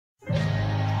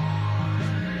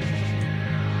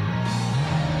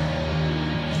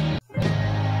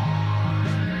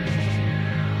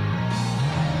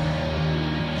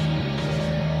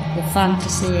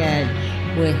Fantasy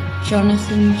Edge with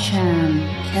Jonathan Chan,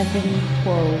 Kevin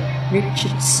Hou,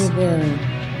 Richard Savill.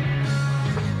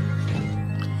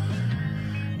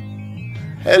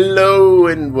 Hello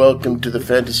and welcome to the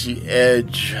Fantasy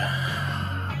Edge.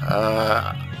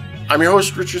 I'm your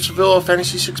host, Richard Savill of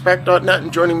FantasySixpack.net,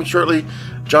 and joining me shortly,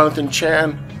 Jonathan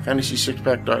Chan,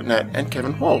 FantasySixpack.net, and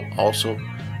Kevin Hou, also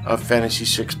of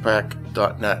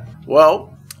FantasySixpack.net.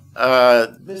 Well,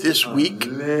 this week...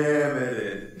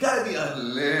 Unlimited. Gotta be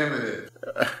unlimited.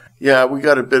 Yeah, we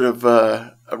got a bit of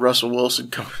a Russell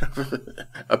Wilson coming up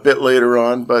a bit later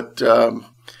on, but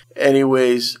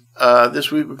anyways, this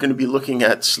week we're going to be looking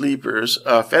at sleepers.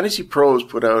 Fantasy Pros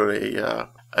put out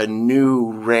a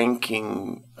new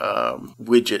ranking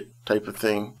widget type of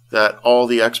thing that all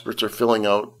the experts are filling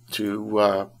out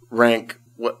to rank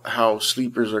how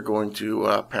sleepers are going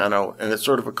to pan out, and it's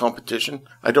sort of a competition.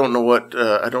 I don't know what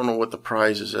the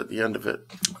prize is at the end of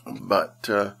it, but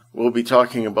we'll be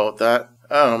talking about that.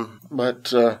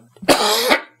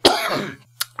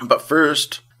 But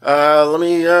first, let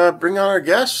me bring on our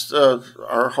guest,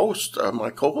 our host,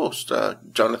 my co-host,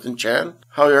 Jonathan Chan.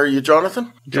 How are you,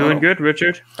 Jonathan? Doing good,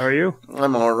 Richard. How are you?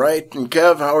 I'm all right. And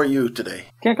Kev, how are you today?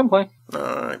 Can't complain. All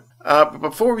right. But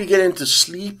before we get into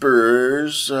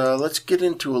sleepers, let's get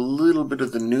into a little bit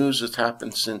of the news that's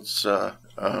happened since the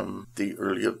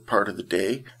earlier part of the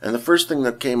day. And the first thing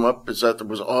that came up is that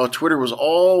Twitter was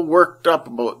all worked up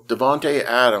about Davante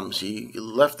Adams. He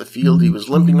left the field. He was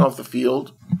limping off the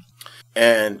field.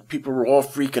 And people were all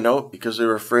freaking out because they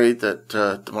were afraid that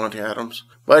Davante Adams.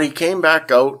 But he came back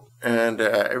out and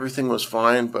everything was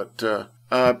fine. But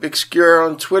big scare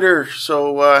on Twitter.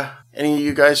 So any of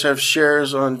you guys have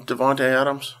shares on Davante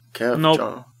Adams? Kev, nope,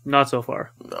 John? not so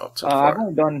far. No, so far. I've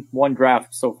only done one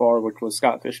draft so far, which was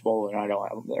Scott Fishbowl, and I don't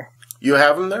have him there. You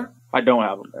have him there? I don't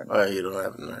have him there. Oh, you don't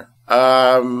have him there.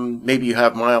 Maybe you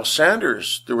have Miles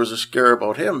Sanders. There was a scare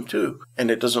about him, too.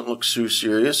 And it doesn't look so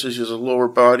serious. He has a lower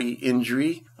body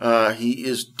injury. He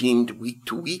is deemed week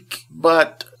to week.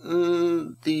 But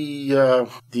the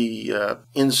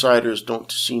insiders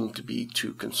don't seem to be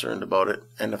too concerned about it.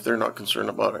 And if they're not concerned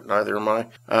about it, neither am I.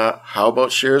 How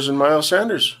about shares in Miles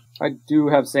Sanders? I do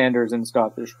have Sanders and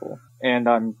Scott Fishbowl. And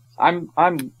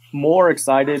I'm more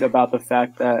excited about the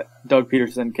fact that Doug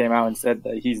Peterson came out and said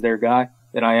that he's their guy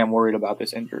than I am worried about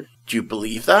this injury. Do you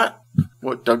believe that?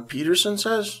 What Doug Peterson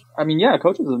says? I mean, yeah,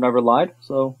 coaches have never lied,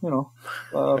 so,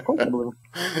 of course I believe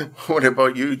him. What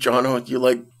about you, Jono? Do you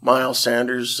like Miles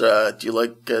Sanders? Do you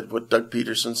like what Doug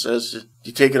Peterson says? Do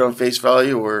you take it on face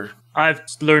value, or... I've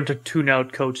learned to tune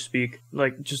out coach speak,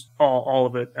 like just all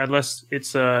of it. Unless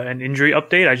it's an injury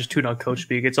update, I just tune out coach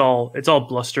speak. It's all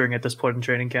blustering at this point in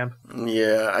training camp.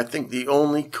 Yeah, I think the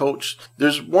only coach,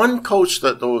 there's one coach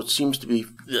that though seems to be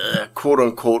quote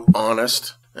unquote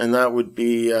honest, and that would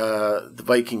be the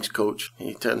Vikings coach.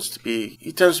 He tends to be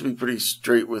pretty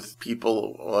straight with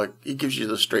people. Like, he gives you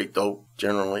the straight dope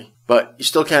generally, but you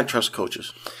still can't trust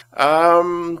coaches.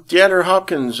 DeAndre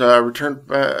Hopkins returned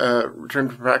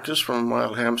to practice from a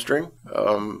mild hamstring.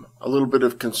 A little bit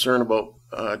of concern about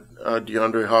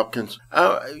DeAndre Hopkins.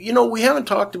 We haven't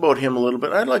talked about him a little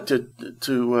bit. I'd like to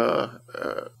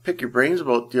pick your brains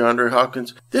about DeAndre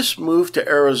Hopkins. This move to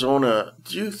Arizona,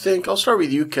 do you think, I'll start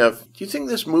with you, Kev, do you think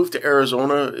this move to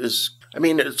Arizona is,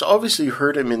 it's obviously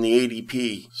hurt him in the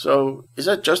ADP, so is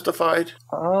that justified?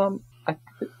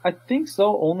 I think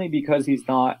so, only because he's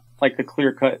not like the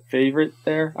clear-cut favorite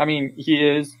there. I mean, he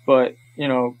is, but,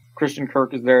 Christian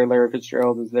Kirk is there, Larry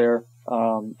Fitzgerald is there.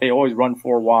 They always run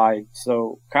 4 wide.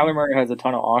 So Kyler Murray has a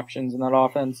ton of options in that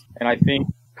offense. And I think,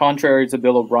 contrary to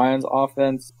Bill O'Brien's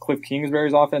offense, Cliff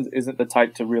Kingsbury's offense isn't the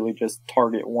type to really just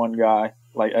target one guy,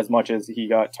 like as much as he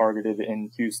got targeted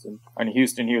in Houston. In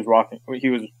Houston, he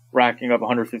was racking up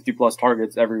 150 plus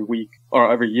targets every week,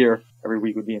 or every year. Every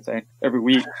week would be insane. Every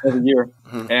year.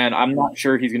 Mm-hmm. And I'm not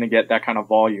sure he's going to get that kind of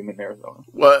volume in Arizona.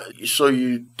 Well, so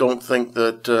you don't think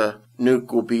that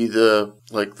Nuke will be the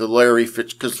Larry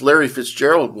because Larry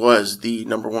Fitzgerald was the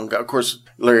number one guy. Of course,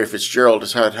 Larry Fitzgerald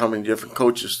has had how many different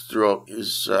coaches throughout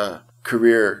his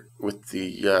career with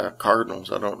the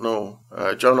Cardinals? I don't know.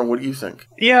 John, what do you think?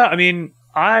 Yeah,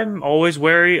 I'm always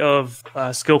wary of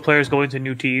skill players going to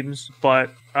new teams,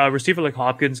 but a receiver like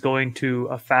Hopkins going to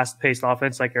a fast-paced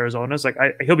offense like Arizona's,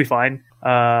 he'll be fine.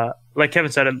 Like Kevin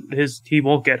said, he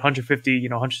won't get 150,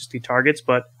 160 targets,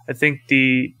 but I think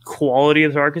the quality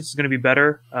of the targets is going to be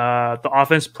better. The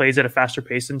offense plays at a faster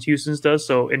pace than Houston's does,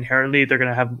 so inherently they're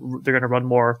going to run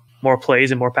more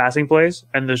plays and more passing plays,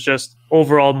 and there's just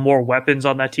overall more weapons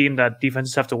on that team that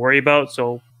defenses have to worry about.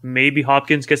 So Maybe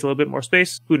Hopkins gets a little bit more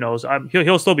space. Who knows?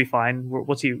 He'll still be fine.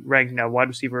 What's he ranked now? Wide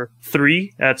receiver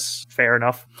 3? That's fair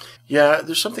enough. Yeah,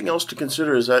 there's something else to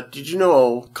consider is that, did you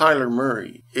know Kyler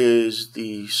Murray is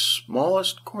the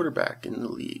smallest quarterback in the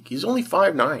league? He's only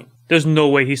 5'9". There's no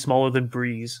way he's smaller than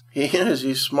Breeze. He is.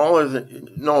 He's smaller than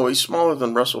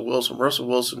Russell Wilson. Russell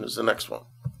Wilson is the next one.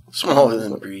 Smaller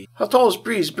than Breeze. How tall is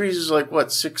Breeze? Breeze is like,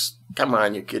 what, 6? Come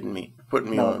on, you're kidding me.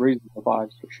 Putting me on. Breeze is a 5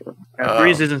 for sure.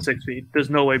 Breeze isn't 6 feet. There's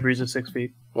no way Breeze is 6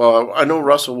 feet. Well, I know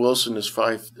Russell Wilson is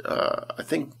 5. I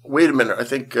think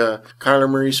Kyler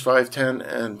Murray's 5'10"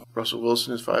 and Russell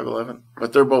Wilson is 5'11".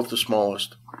 But they're both the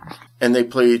smallest. And they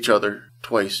play each other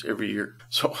twice every year.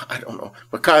 So I don't know.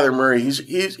 But Kyler Murray,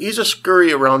 he's a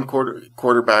scurry around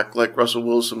quarterback like Russell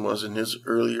Wilson was in his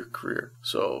earlier career.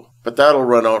 So, but that'll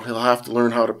run out. He'll have to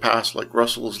learn how to pass like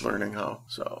Russell is learning how.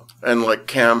 So, and like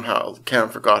Cam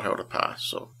forgot how to pass.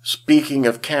 So, speaking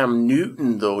of Cam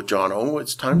Newton though, Jono,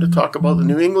 it's time to talk about the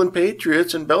New England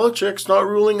Patriots and Belichick's not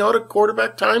ruling out a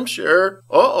quarterback timeshare.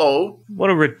 Uh-oh. What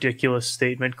a ridiculous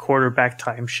statement, quarterback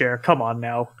timeshare. Come on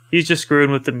now. He's just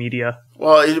screwing with the media.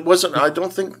 Well, it wasn't. I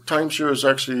don't think timeshare is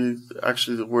actually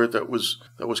the word that was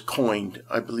coined.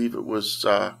 I believe it was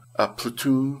a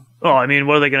platoon. Oh, I mean,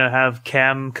 what are they going to have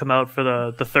Cam come out for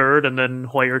the third, and then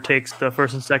Hoyer takes the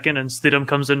first and second, and Stidham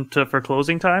comes in for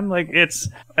closing time? Like, it's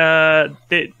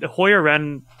Hoyer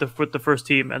ran with the first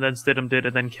team, and then Stidham did,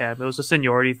 and then Cam. It was a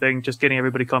seniority thing, just getting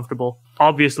everybody comfortable.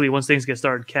 Obviously, once things get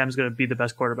started, Cam's going to be the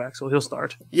best quarterback, so he'll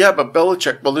start. Yeah, but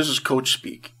Belichick, well, this is coach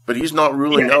speak, but he's not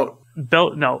ruling out.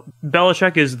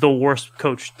 Belichick is the worst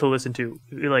coach to listen to.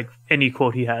 Like, any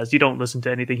quote he has, you don't listen to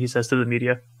anything he says to the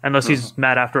media unless he's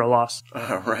mad after a loss.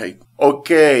 Right.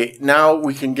 Okay, now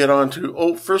we can get on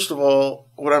to. First of all,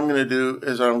 what I'm going to do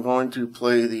is I'm going to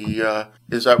play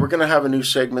is that we're going to have a new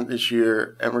segment this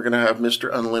year, and we're going to have Mr.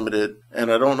 Unlimited. And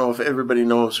I don't know if everybody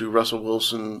knows who Russell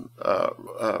Wilson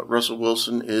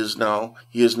is now.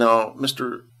 He is now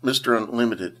Mr.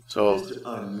 Unlimited. So Mr.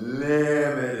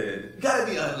 Unlimited. Gotta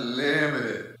be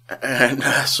unlimited. And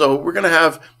so we're going to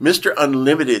have Mr.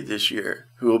 Unlimited this year,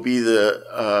 who will be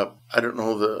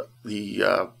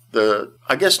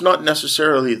I guess not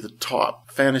necessarily the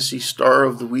top fantasy star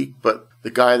of the week, but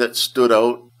the guy that stood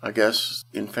out, I guess,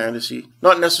 in fantasy.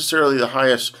 Not necessarily the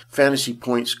highest fantasy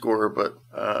point scorer, but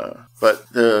a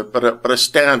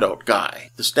standout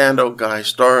guy. The standout guy,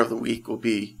 star of the week, will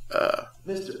be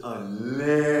Mr.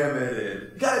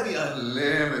 Unlimited. Gotta be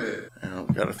unlimited.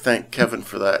 I've got to thank Kevin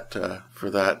for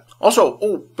that.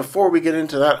 Also, before we get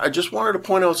into that, I just wanted to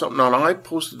point out something.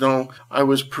 I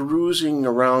was perusing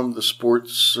around the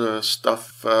sports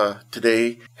stuff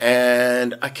today,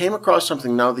 and I came across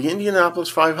something. Now, the Indianapolis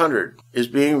 500 is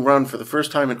being run for the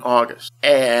first time in August,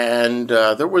 and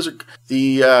there was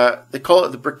they call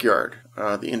it the Brickyard,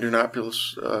 the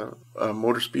Indianapolis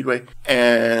Motor Speedway,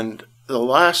 and the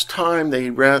last time they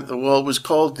ran, it was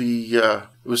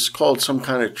called some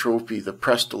kind of trophy, the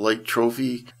Press Delight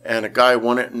Trophy, and a guy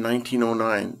won it in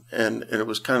 1909, and it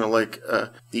was kind of like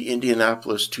the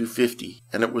Indianapolis 250,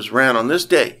 and it was ran on this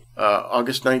day,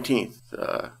 August 19th,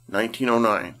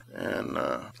 1909,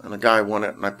 and a guy won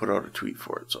it, and I put out a tweet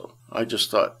for it. So I just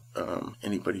thought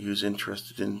anybody who's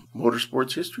interested in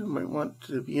motorsports history might want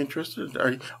to be interested.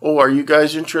 Are you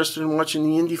guys interested in watching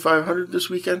the Indy 500 this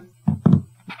weekend?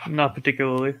 Not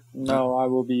particularly. No, I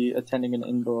will be attending an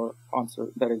indoor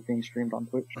concert that is being streamed on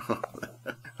Twitch.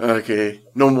 Okay,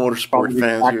 no motorsport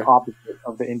fans here. Opposite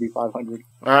of the Indy 500.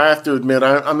 I have to admit,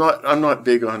 I'm not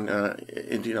big on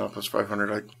Indianapolis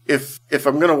 500. If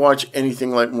I'm gonna watch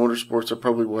anything like motorsports, I'll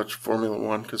probably watch Formula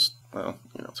One because, well,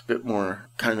 it's a bit more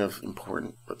kind of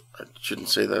important. But I shouldn't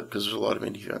say that because there's a lot of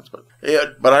Indy fans. But yeah,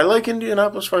 but I like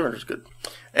Indianapolis 500. It's good.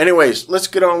 Anyways, let's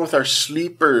get on with our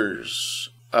sleepers.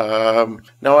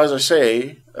 Now, as I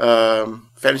say,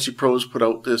 Fantasy Pros put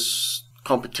out this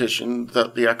competition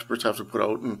that the experts have to put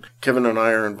out, and Kevin and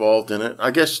I are involved in it.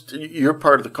 I guess you're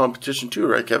part of the competition too,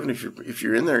 right, Kevin? If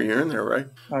you're in there, you're in there, right?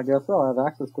 I guess so. I have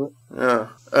access to it. Yeah.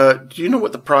 Do you know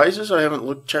what the prize is? I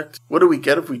haven't checked. What do we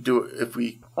get if we do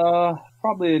it?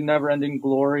 Probably Never-Ending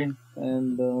Glory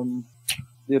and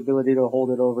the ability to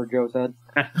hold it over Joe's head.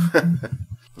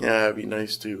 Yeah, it'd be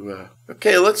nice to.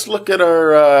 Okay, let's look at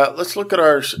our.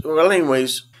 Well,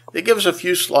 anyways, they give us a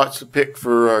few slots to pick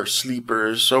for our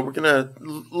sleepers, so we're gonna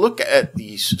look at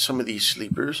some of these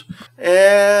sleepers.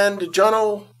 And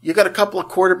Jono, you got a couple of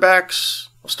quarterbacks.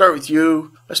 I'll start with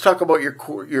you. Let's talk about your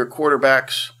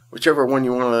quarterbacks, whichever one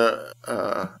you want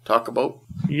to talk about.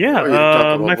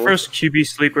 Yeah, my first QB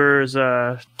sleeper is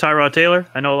Tyrod Taylor.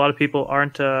 I know a lot of people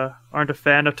aren't a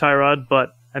fan of Tyrod,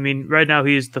 but I mean, right now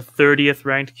he's the 30th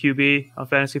ranked QB on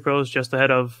Fantasy Pros, just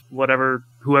ahead of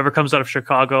whoever comes out of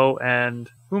Chicago. And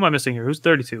who am I missing here? Who's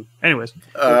 32? Anyways,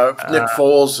 Nick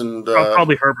Foles and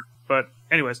probably Herbert. But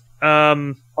anyways,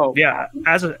 yeah,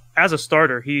 as a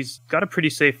starter, he's got a pretty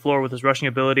safe floor with his rushing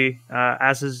ability.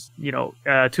 As his 2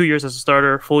 years as a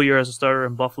starter, full year as a starter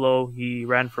in Buffalo, he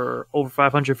ran for over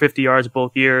 550 yards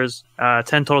both years, 10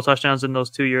 total touchdowns in those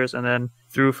 2 years, and then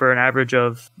threw for an average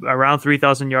of around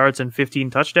 3,000 yards and 15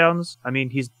 touchdowns. I mean,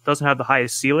 he doesn't have the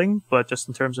highest ceiling, but just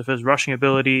in terms of his rushing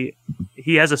ability,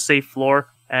 he has a safe floor.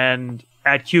 And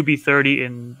at QB 30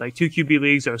 in like 2 QB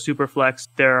leagues or super flex,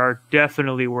 there are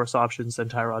definitely worse options than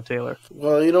Tyrod Taylor.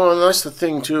 Well, and that's the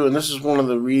thing too, and this is one of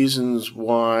the reasons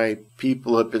why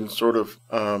people have been sort of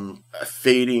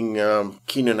fading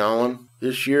Keenan Allen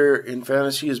this year in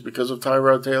fantasy is because of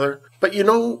Tyrod Taylor. But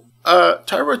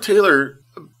Tyrod Taylor,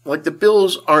 like the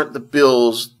Bills aren't the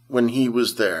Bills when he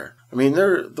was there. I mean,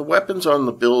 the weapons on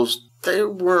the Bills, they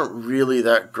weren't really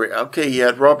that great. Okay, he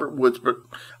had Robert Woods, but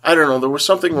I don't know. There was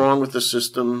something wrong with the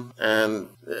system, and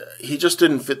he just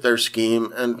didn't fit their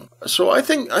scheme. And so I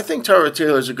think Tyrod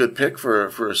Taylor's a good pick for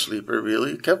a sleeper,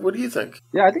 really. Kev, what do you think?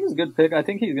 Yeah, I think it's a good pick. I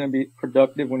think he's going to be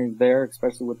productive when he's there,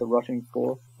 especially with the rushing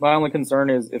score. My only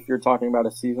concern is if you're talking about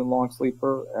a season-long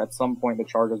sleeper, at some point the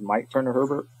Chargers might turn to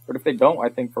Herbert. But if they don't, I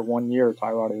think for 1 year,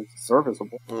 Tyrod is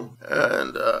serviceable.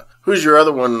 And who's your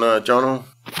other one, Jono?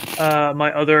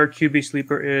 My other QB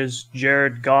sleeper is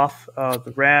Jared Goff of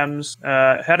the Rams.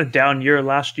 Had a down year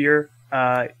last year,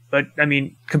 but I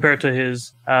mean, compared to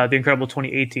his the incredible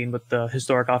 2018 with the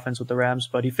historic offense with the Rams.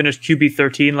 But he finished QB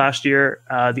 13 last year.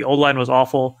 The O-line was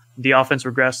awful. The offense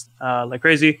regressed like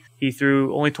crazy. He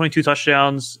threw only 22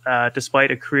 touchdowns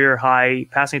despite a career high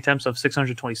passing attempts of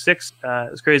 626.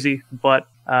 It's crazy, but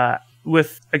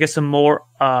with, I guess, some more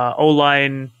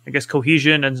O-line, I guess,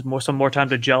 cohesion and some more time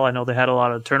to gel. I know they had a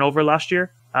lot of turnover last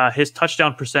year. His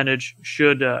touchdown percentage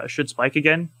should spike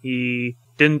again. He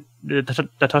didn't.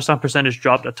 The touchdown percentage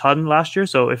dropped a ton last year.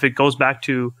 So if it goes back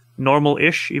to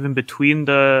normal-ish, even between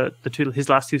his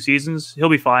last 2 seasons, he'll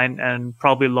be fine and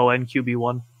probably low-end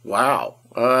QB1. Wow.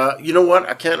 You know what?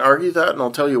 I can't argue that, and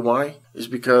I'll tell you why. Is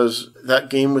because that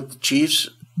game with the Chiefs,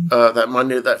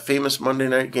 that famous Monday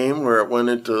night game where it went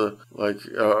into like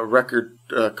a record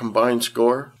combined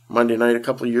score Monday night a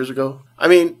couple of years ago. I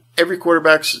mean, every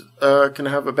quarterback's can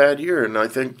have a bad year, and I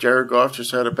think Jared Goff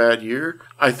just had a bad year.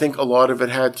 I think a lot of it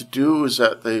had to do is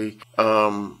that they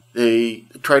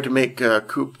tried to make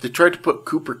they tried to put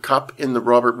Cooper Kupp in the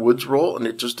Robert Woods role, and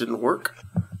it just didn't work.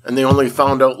 And they only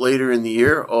found out later in the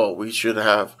year, we should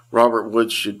have Robert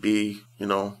Woods should be,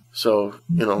 so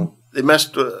they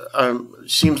messed.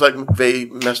 Seems like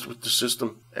McVay messed with the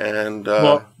system, and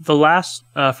the last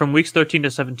from weeks 13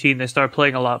 to 17, they started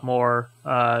playing a lot more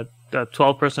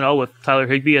 12 personnel with Tyler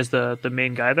Higbee as the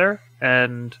main guy there,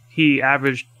 and he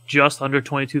averaged just under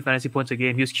 22 fantasy points a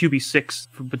game. He was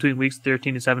QB6 between weeks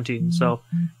 13 and 17. So,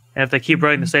 and if they keep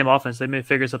running the same offense, they may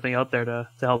figure something out there to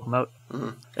help him out. Mm-hmm.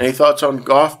 Any thoughts on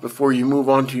Goff before you move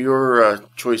on to your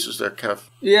choices there, Kev?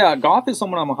 Yeah, Goff is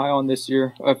someone I'm high on this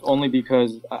year, only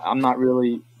because I'm not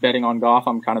really betting on Goff.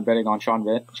 I'm kind of betting on Sean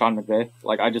McVay.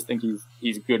 Like, I just think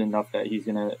he's good enough that he's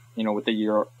going to, with the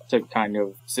year to kind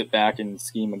of sit back and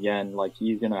scheme again. Like,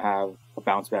 he's going to have a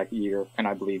bounce back year, and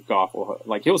I believe Goff will,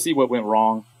 he'll see what went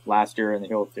wrong last year and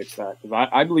he'll fix that. Because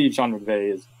I believe Sean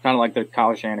McVay is kind of like the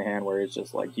Kyle Shanahan, where it's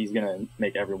just like he's going to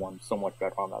make everyone so much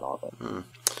better on that offense. Mm.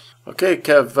 Okay,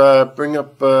 Kev, bring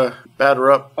up,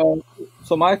 batter up.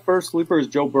 So my first sleeper is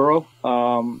Joe Burrow.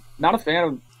 Not a fan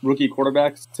of rookie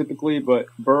quarterbacks typically, but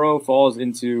Burrow falls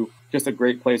into just a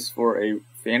great place for a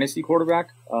fantasy quarterback.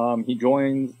 He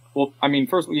joins,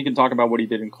 first we can talk about what he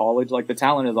did in college. Like, the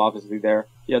talent is obviously there.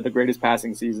 He had the greatest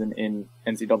passing season in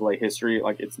NCAA history.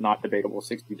 Like, it's not debatable.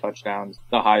 60 touchdowns,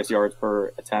 the highest yards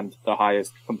per attempt, the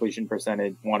highest completion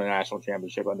percentage, won a national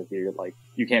championship undefeated. Like,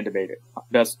 you can't debate it.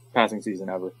 Best passing season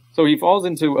ever. So he falls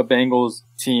into a Bengals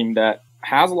team that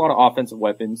has a lot of offensive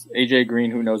weapons. AJ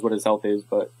Green, who knows what his health is,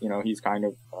 but he's kind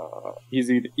of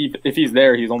if he's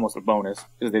there, he's almost a bonus,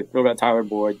 because they still got Tyler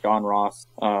Boyd, John Ross,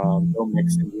 Bill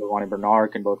Mixon, Giovanni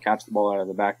Bernard can both catch the ball out of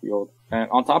the backfield. And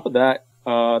on top of that,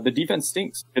 the defense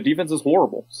stinks. The defense is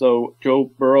horrible. So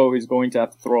Joe Burrow is going to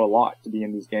have to throw a lot to be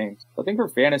in these games. I think for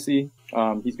fantasy,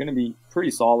 he's going to be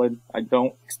pretty solid. I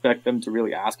don't expect them to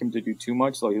really ask him to do too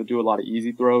much, so he'll do a lot of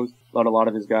easy throws, let a lot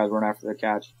of his guys run after the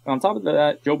catch. And on top of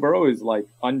that, Joe Burrow is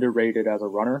underrated as a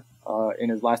runner. In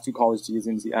his last 2 college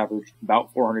seasons, he averaged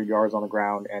about 400 yards on the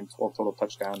ground and 12 total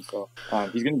touchdowns. So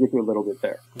he's going to get you a little bit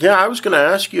there. Yeah, I was going to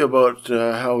ask you about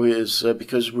how he is,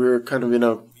 because we're kind of in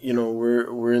a,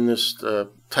 we're in this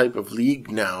type of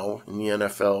league now in the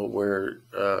NFL where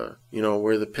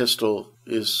where the pistol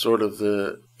is sort of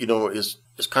is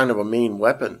kind of a main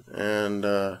weapon, and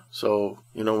so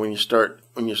when you start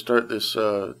this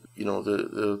the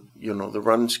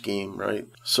run scheme, right?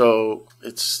 So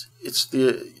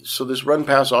so this run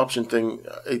pass option thing,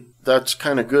 that's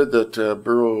kind of good that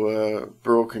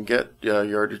Burrow can get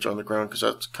yardage on the ground, because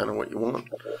that's kind of what you want.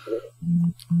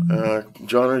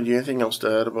 John, do you have anything else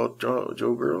to add about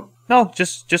Joe Burrow? No,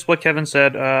 just what Kevin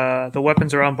said. The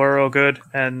weapons around Burrow are good,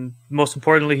 and most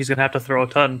importantly, he's going to have to throw a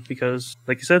ton because,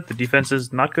 like you said, the defense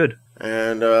is not good.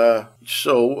 And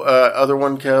other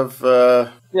one,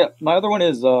 Kev? Yeah, my other one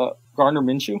is Gardner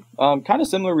Minshew. Kind of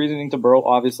similar reasoning to Burrow.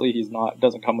 Obviously,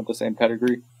 doesn't come with the same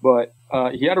pedigree, but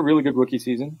he had a really good rookie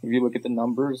season. If you look at the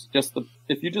numbers,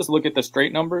 if you just look at the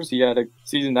straight numbers, he had a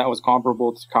season that was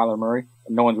comparable to Kyler Murray.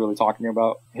 No one's really talking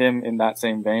about him in that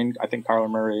same vein. I think Kyler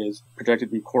Murray is projected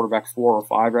to be quarterback 4 or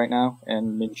 5 right now,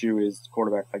 and Minshew is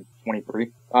quarterback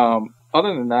 23.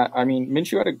 Other than that, I mean,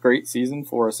 Minshew had a great season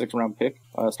for a 6th-round pick.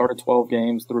 Started 12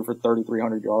 games, threw for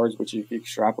 3,300 yards, which if you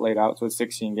extrapolate out to a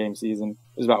 16-game season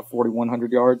is about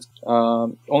 4,100 yards.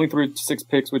 Only threw 6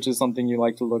 picks, which is something you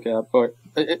like to look at. But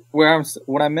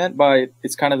what I meant by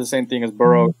it's kind of the same thing as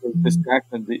Burrow. This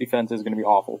Jacksonville defense is going to be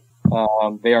awful.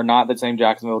 They are not the same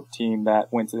Jacksonville team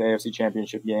that went to the AFC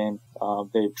Championship game.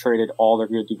 They've traded all their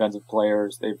good defensive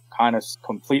players. They've kind of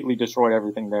completely destroyed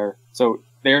everything there. So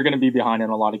they're going to be behind in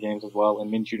a lot of games as well,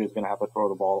 and Minshew is going to have to throw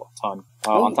the ball a ton.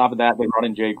 On top of that, they brought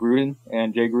in Jay Gruden,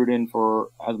 and Jay Gruden, for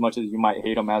as much as you might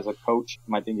hate him as a coach,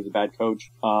 you might think he's a bad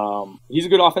coach, he's a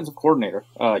good offensive coordinator.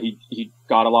 He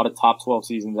got a lot of top 12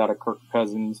 seasons out of Kirk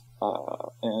Cousins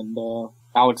and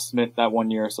Alex Smith that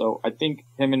one year, so I think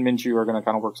him and Minshew are going to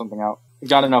kind of work something out. He's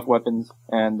got enough weapons,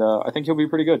 and I think he'll be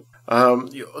pretty good.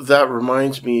 That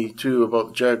reminds me, too, about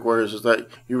the Jaguars, is that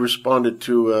you responded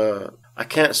to... I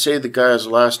can't say the guy's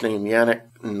last name, Yannick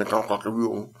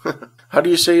Ngakoue. How do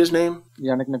you say his name?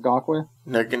 Yannick Ngakoue?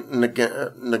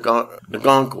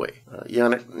 Ngakoue.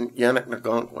 Yannick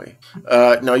Ngakoue.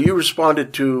 Now, you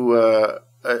responded to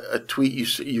a tweet.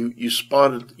 You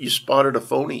spotted a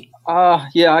phony.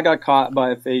 Yeah, I got caught by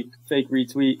a fake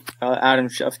retweet. Adam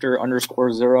Schefter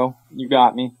 _0. You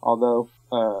got me. Although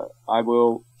I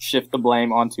will shift the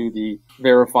blame onto the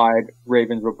verified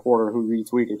Ravens reporter who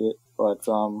retweeted it. But,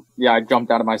 I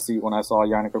jumped out of my seat when I saw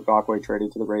Yannick Ngakoue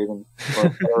traded to the Ravens for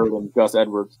third and Gus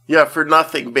Edwards. Yeah, for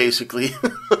nothing, basically.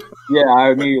 Yeah,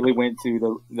 I immediately went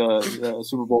to the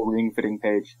Super Bowl ring fitting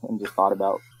page and just thought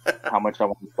about how much I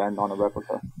want to spend on a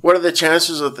replica. What are the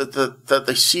chances that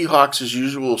the Seahawks, as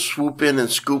usual, swoop in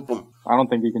and scoop them? I don't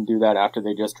think you can do that after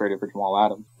they just traded for Jamal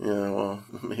Adams. Yeah, well,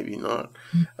 maybe not.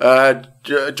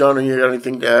 John, have you got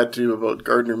anything to add to about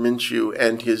Gardner Minshew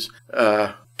and his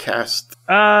cast?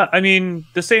 I mean,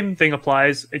 the same thing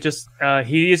applies. It just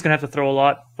he is going to have to throw a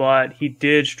lot, but he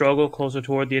did struggle closer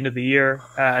toward the end of the year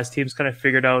as teams kind of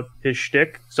figured out his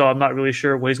shtick. So I'm not really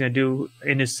sure what he's going to do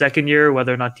in his second year,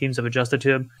 whether or not teams have adjusted to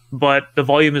him. But the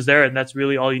volume is there, and that's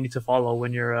really all you need to follow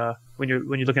when you're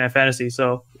looking at fantasy.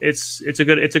 So it's a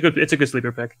good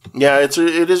sleeper pick. Yeah, it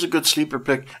is a good sleeper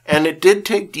pick, and it did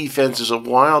take defenses a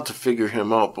while to figure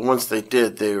him out, but once they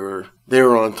did, they were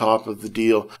on top of the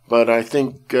deal. But I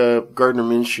think Gardner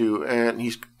Minshew, and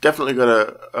he's definitely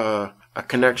got a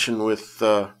connection with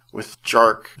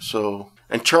Chark. So,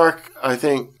 and Chark, I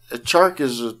think Chark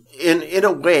is in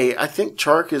a way, I think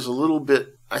Chark is a little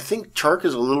bit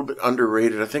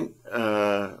underrated. I think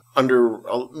not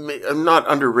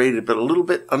underrated, but a little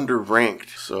bit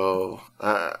underranked. So,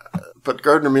 but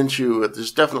Gardner Minshew,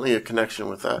 there's definitely a connection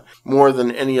with that more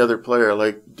than any other player.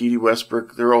 Like Dede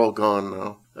Westbrook, they're all gone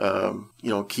now.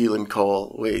 Keelan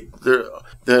Cole. Wait,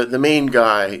 the main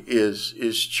guy is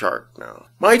Chark now.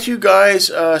 My two guys,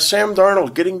 Sam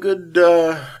Darnold getting good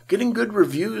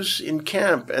reviews in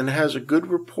camp and has a good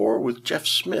rapport with Jeff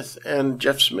Smith. And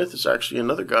Jeff Smith is actually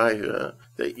another guy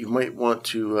that you might want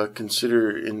to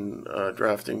consider in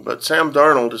drafting. But Sam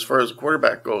Darnold, as far as the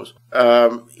quarterback goes,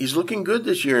 he's looking good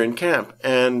this year in camp.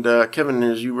 And Kevin,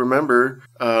 as you remember,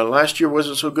 last year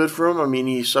wasn't so good for him. I mean,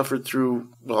 he suffered through.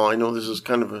 Well, I know this is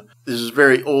kind of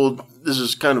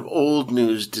old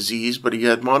news disease, but he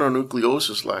had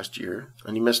mononucleosis last year,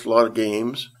 and he missed a lot of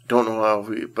games. Don't know how,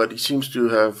 but he seems to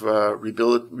have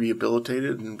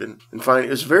rehabilitated and been fine.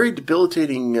 It's a very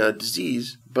debilitating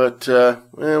disease, but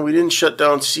we didn't shut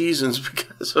down seasons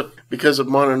because of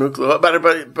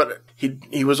mononucleosis. But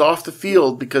he was off the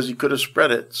field because he could have spread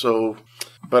it. So.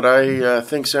 But I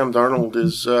think Sam Darnold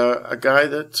is a guy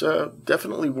that's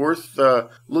definitely worth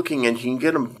looking, and you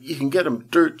can get him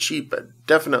dirt cheap at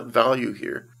definite value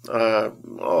here.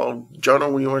 John,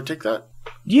 you want to take that?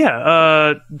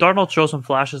 Yeah, Darnold showed some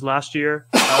flashes last year.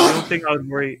 The only thing I would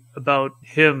worry about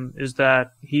him is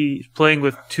that he's playing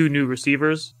with 2 new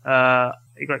receivers,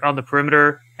 like on the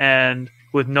perimeter, and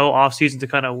with no offseason to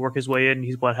kind of work his way in.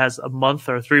 He's has a month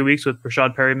or 3 weeks with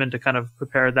Rashad Perryman to kind of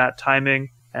prepare that timing.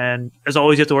 And as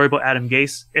always, you have to worry about Adam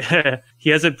Gase. He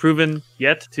hasn't proven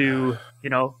yet to,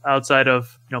 outside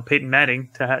of, Peyton Manning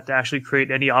to actually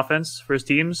create any offense for his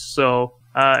teams. So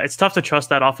it's tough to trust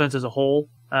that offense as a whole.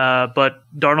 But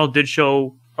Darnold did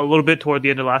show a little bit toward the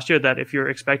end of last year that if you're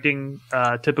expecting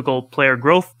typical player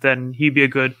growth, then he'd be a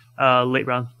good late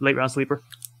round sleeper.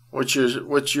 What's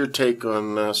your take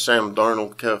on Sam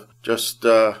Darnold, Kev? Just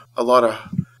a lot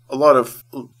of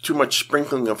too much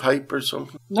sprinkling of hype or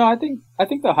something? No, I think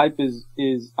the hype is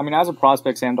I mean, as a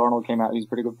prospect, Sam Darnold came out. He's a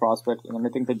pretty good prospect, and I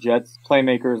think the Jets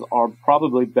playmakers are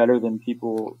probably better than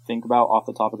people think about off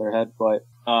the top of their head. But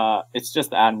it's just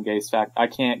the Adam Gase fact. I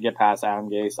can't get past Adam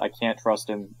Gase. I can't trust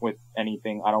him with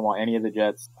anything. I don't want any of the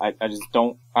Jets. I just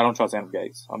don't. I don't trust Adam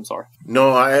Gase. I'm sorry.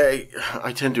 No, I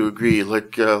tend to agree.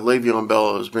 Like Le'Veon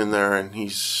Bell has been there,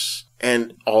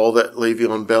 and all that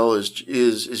Le'Veon Bell is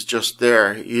just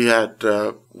there. He had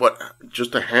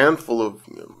just a handful of,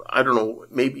 I don't know,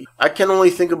 maybe I can only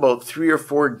think about 3 or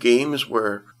 4 games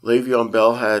where Le'Veon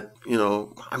Bell had, I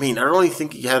don't only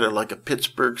think he had a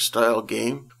Pittsburgh style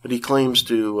game, but he claims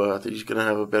to that he's going to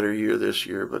have a better year this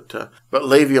year. But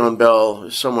Le'Veon Bell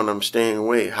is someone I'm staying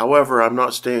away. However, I'm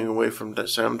not staying away from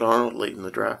Sam Darnold late in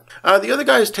the draft. The other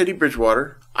guy is Teddy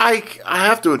Bridgewater. I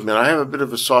have to admit, I have a bit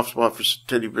of a soft spot for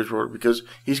Teddy Bridgewater because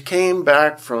he's came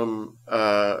back from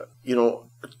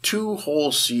 2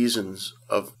 whole seasons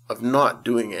of not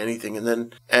doing anything,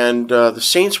 and the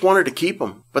Saints wanted to keep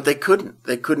him, but they couldn't.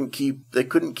 They couldn't keep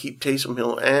Taysom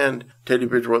Hill and Teddy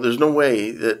Bridgewater. There's no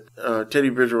way that Teddy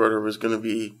Bridgewater was going to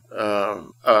be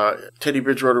Teddy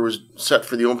Bridgewater was set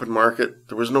for the open market.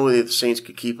 There was no way that the Saints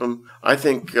could keep him. I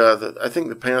think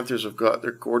the Panthers have got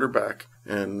their quarterback,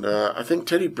 and I think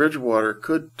Teddy Bridgewater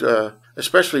could,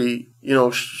 especially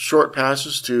short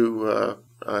passes to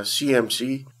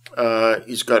CMC.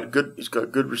 He's got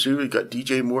good receivers. He's got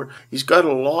DJ Moore. He's got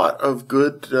a lot of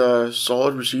good,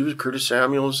 solid receivers. Curtis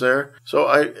Samuel's there. So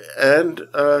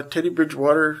Teddy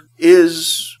Bridgewater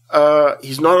is,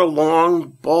 he's not a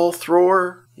long ball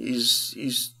thrower. He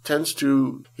tends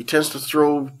to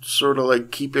throw sort of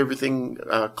like keep everything,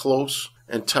 close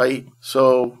and tight.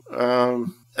 So,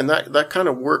 and that kind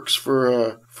of works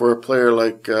for a player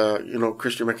like,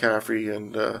 Christian McCaffrey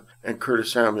and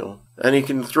Curtis Samuel. And he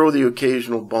can throw the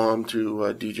occasional bomb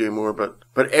to DJ Moore,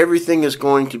 but everything is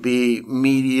going to be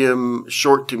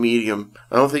short to medium.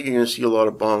 I don't think you're going to see a lot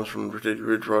of bombs from Teddy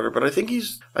Bridgewater, but I think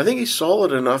he's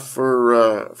solid enough for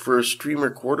a streamer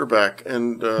quarterback.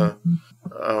 And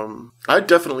I'd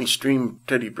definitely stream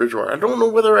Teddy Bridgewater. I don't know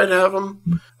whether I'd have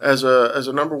him as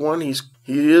a number one. He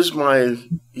is my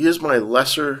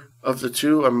lesser of the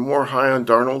two. I'm more high on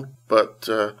Darnold. But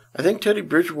I think Teddy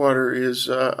Bridgewater is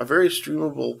a very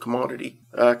streamable commodity.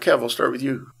 Kev, I'll start with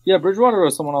you. Yeah, Bridgewater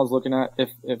was someone I was looking at, if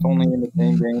only in the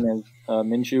same vein as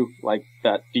Minshew. Like,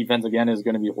 that defense, again, is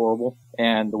going to be horrible,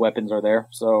 and the weapons are there.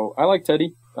 So I like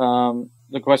Teddy.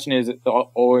 The question is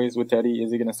always with Teddy,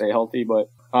 is he going to stay healthy? But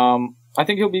I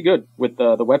think he'll be good with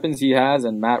the weapons he has,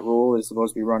 and Matt Rule is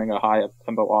supposed to be running a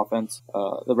high-tempo offense.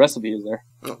 The recipe is there.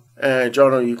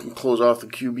 Jono, you can close off the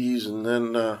QBs, and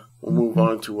then we'll move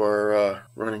on to our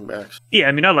running backs. Yeah,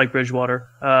 I like Bridgewater.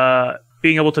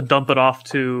 Being able to dump it off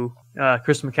to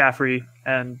Chris McCaffrey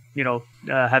and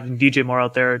having DJ Moore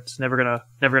out there, it's never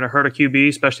gonna hurt a QB,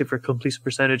 especially for completion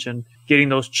percentage and getting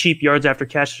those cheap yards after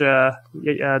catch.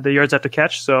 The yards after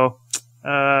catch. So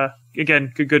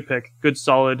again, good pick, good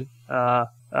solid,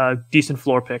 decent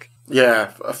floor pick.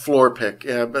 Yeah, a floor pick.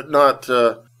 Yeah, but not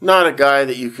a guy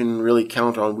that you can really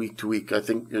count on week to week. I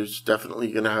think there's definitely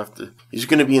he's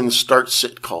going to be in the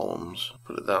start-sit columns,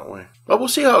 put it that way. But we'll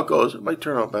see how it goes. It might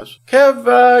turn out best.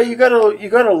 Kev, you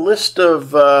got a list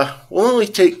of, we'll only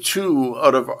take 2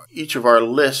 out of each of our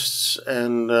lists.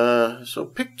 And so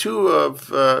pick 2 of,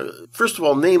 first of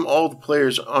all, name all the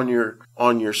players on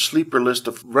your sleeper list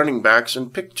of running backs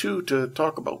and pick 2 to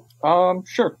talk about.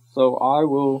 Sure. So I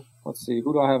will. Let's see,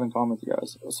 who do I have in common with you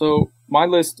guys? So my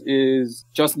list is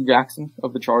Justin Jackson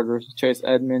of the Chargers, Chase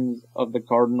Edmonds of the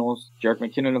Cardinals, Jerick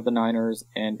McKinnon of the Niners,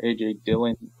 and A.J.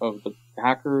 Dillon of the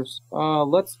Packers.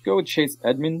 Let's go with Chase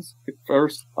Edmonds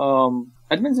first.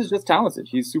 Edmonds is just talented.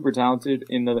 He's super talented.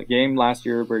 In the game last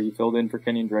year where he filled in for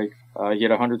Kenyon Drake, he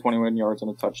had 121 yards and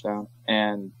a touchdown.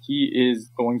 And he is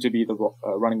going to be the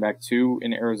running back 2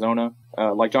 in Arizona.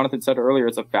 like Jonathan said earlier,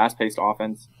 it's a fast-paced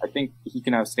offense. I think he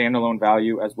can have standalone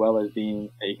value as well as being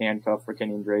a handcuff for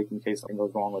Kenyon Drake in case something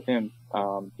goes wrong with him.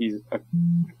 He's a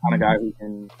kind of guy who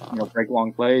can, break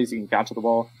long plays. He can catch the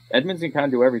ball. Edmonds can kind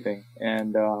of do everything.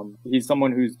 And he's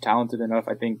someone who's talented enough.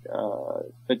 I think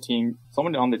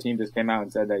someone on the team just came out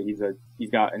and said that he's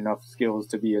got enough skills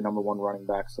to be a number one running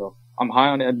back. So I'm high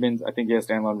on Edmonds. I think he has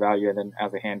standalone value, and then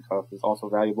as a handcuff is also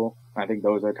valuable. I think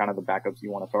those are kind of the backups you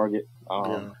want to target.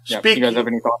 You guys have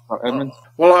any thoughts about Edmonds?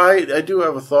 Well, I do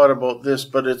have a thought about this,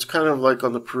 but it's kind of like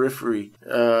on the periphery.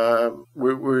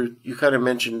 Where you kind of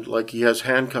mentioned like he has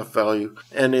handcuff value,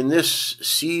 and in this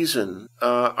season,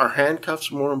 are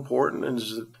handcuffs more important? And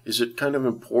is it kind of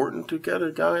important to get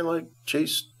a guy like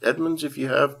Chase Edmonds if you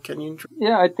have Kenyon Drake?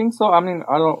 Yeah, I think so. I mean,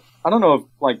 I don't know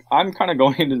if I'm kind of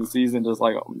going into the season just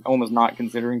like almost not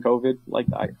considering COVID. Like,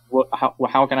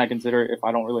 how can I consider it if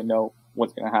I don't really know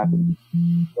what's going to happen?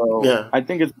 So yeah. I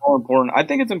think it's more important. I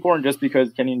think it's important just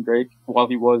because Kenyon Drake, while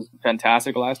he was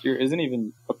fantastic last year, isn't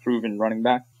even a proven running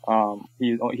back.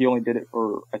 He only did it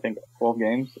for I think 12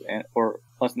 games or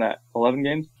less than that, 11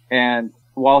 games. And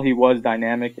while he was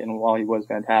dynamic and while he was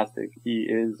fantastic, he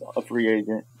is a free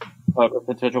agent. A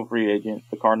potential free agent.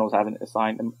 The Cardinals haven't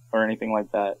assigned him or anything like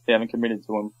that. They haven't committed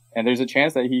to him. And there's a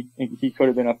chance that he could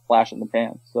have been a flash in the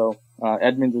pan. So,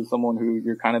 Edmonds is someone who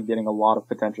you're kind of getting a lot of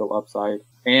potential upside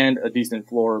and a decent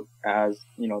floor as,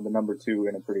 the number 2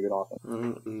 in a pretty good offense.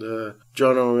 And,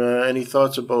 Jono, any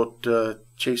thoughts about,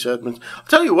 Chase Edmonds? I'll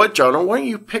tell you what, Jono, why don't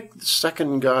you pick the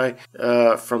second guy,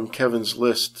 from Kevin's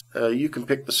list? You can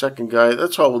pick the second guy.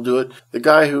 That's how we'll do it. The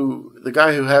guy who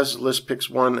has the list picks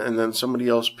one, and then somebody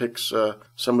else picks,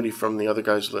 somebody from the other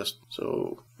guy's list.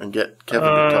 So, and get Kevin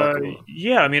to talk about.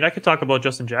 Yeah, I mean, I could talk about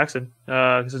Justin Jackson,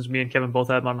 since me and Kevin both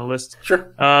have him on the list.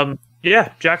 Sure.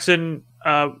 Yeah, Jackson,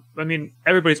 I mean,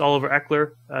 everybody's all over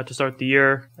Eckler to start the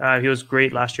year. He was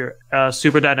great last year.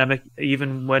 Super dynamic,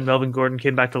 even when Melvin Gordon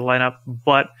came back to the lineup.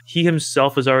 But he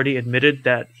himself has already admitted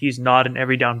that he's not an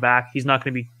every down back. He's not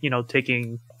going to be,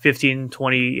 taking 15,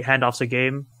 20 handoffs a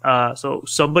game. So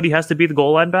somebody has to be the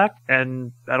goal line back,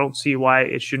 and I don't see why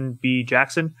it shouldn't be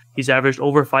Jackson. He's averaged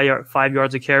over 5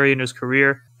 yards a carry in his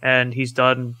career, and he's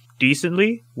done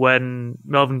decently when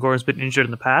Melvin Gordon's been injured in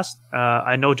the past.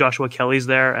 I know Joshua Kelly's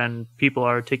there, and people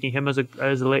are taking him as a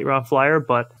late round flyer,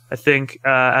 but I think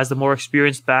as the more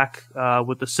experienced back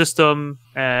with the system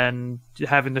and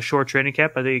having the short training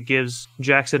camp, I think it gives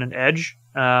Jackson an edge.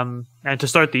 And to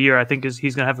start the year, I think he's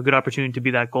going to have a good opportunity to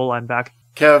be that goal line back.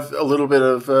 Kev, a little bit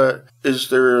of, is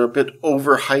there a bit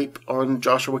overhype on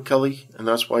Joshua Kelly, and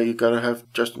that's why you got to have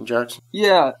Justin Jackson?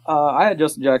 Yeah, I had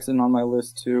Justin Jackson on my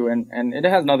list too, and it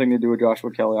has nothing to do with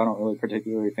Joshua Kelly. I don't really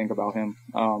particularly think about him.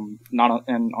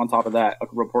 And on top of that, a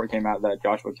report came out that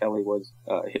Joshua Kelly was,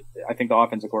 I think the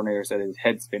offensive coordinator said his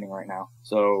head's spinning right now,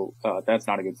 so that's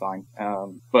not a good sign.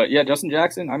 But yeah, Justin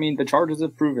Jackson, I mean, the Chargers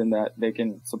have proven that they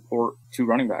can support 2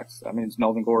 running backs. I mean, it's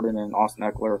Melvin Gordon and Austin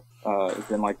Eckler. It's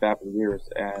been like that for years,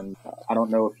 and I don't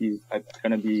know if he's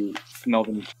going to be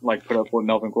put up what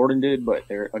Melvin Gordon did, but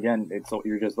you're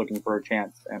just looking for a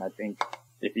chance, and I think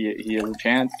if he has a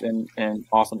chance and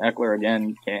Austin Eckler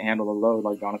again can't handle the load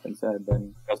like Jonathan said,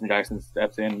 then Justin Jackson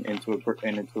steps into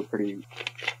a pretty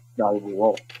valuable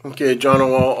role. Okay, John,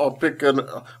 I'll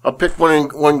pick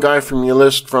one guy from your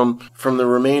list from the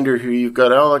remainder here. You've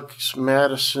got Alex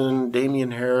Madison,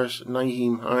 Damian Harris,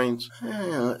 Nyheim Hines.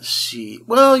 Let's see.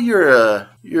 Well, you're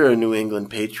a New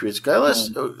England Patriots guy.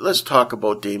 Let's talk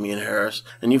about Damian Harris.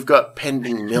 And you've got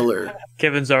Pending Miller.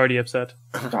 Kevin's already upset.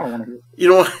 I don't want to hear it. You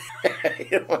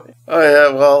don't want Oh,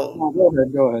 yeah, well...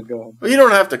 Go ahead. Well, you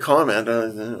don't have to comment.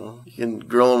 You can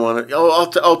grill him on it.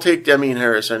 I'll take Damian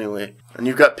Harris anyway. And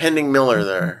you've got Pending Miller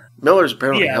there. Miller's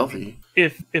apparently healthy.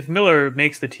 If Miller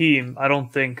makes the team, I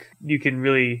don't think you can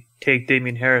really take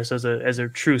Damian Harris as a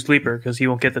true sleeper because he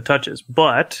won't get the touches.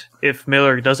 But if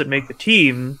Miller doesn't make the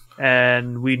team,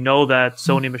 and we know that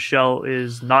Sony Michel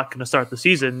is not going to start the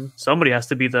season, somebody has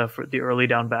to be the early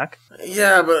down back.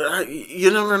 Yeah, but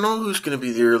you never know who's going to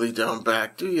be the early down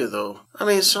back, do you? Though I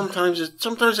mean, sometimes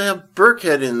they have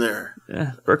Burkhead in there.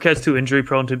 Yeah, Burkhead's too injury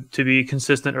prone to be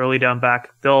consistent early down back.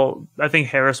 I think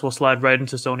Harris will slide right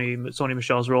into Sony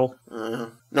Michel's role.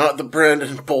 Not the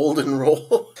Brandon Bolden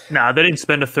role. Nah, they didn't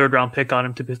spend a 3rd round pick on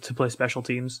him to play special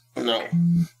teams.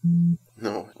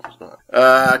 No, it's not.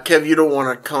 Kev, you don't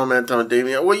want to comment on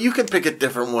Damian. Well, you can pick a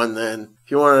different one then.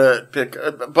 If you want to pick,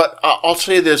 but I'll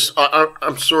say this.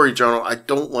 I'm sorry, John. I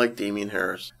don't like Damian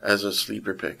Harris as a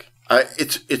sleeper pick.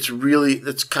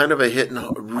 It's kind of a hit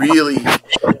and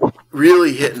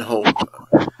really hitting home.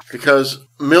 because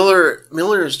Miller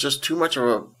is just too much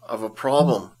of a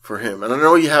problem for him. And I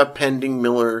know you have pending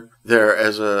Miller there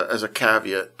as a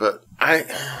caveat, but I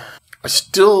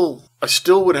still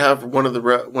would have one of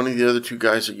the other two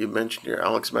guys that you mentioned here,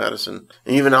 Alex Madison.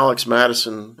 And even Alex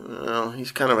Madison,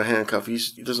 he's kind of a handcuff.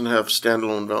 He doesn't have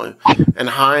standalone value. And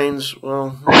Hines,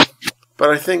 well, but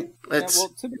I think it's... Yeah,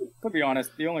 well, to be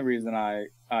honest, the only reason I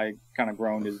kind of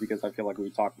groaned is because I feel like we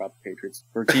talk about the Patriots.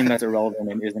 For a team that's irrelevant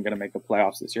and isn't going to make the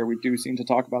playoffs this year, we do seem to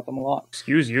talk about them a lot.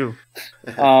 Excuse you.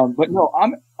 But no,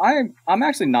 I'm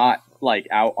actually not like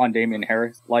out on Damian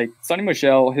Harris. Like Sonny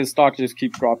Michel, his stock just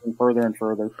keeps dropping further and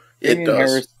further. Damian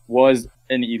Harris was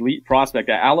an elite prospect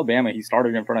at Alabama. He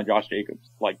started in front of Josh Jacobs.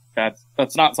 Like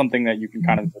that's not something that you can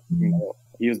kind of,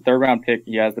 he was a 3rd round pick.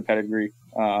 He has the pedigree.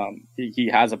 He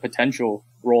has a potential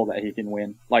role that he can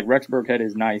win. Like Rex Burkhead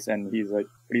is nice, and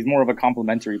he's more of a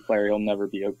complementary player. He'll never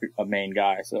be a main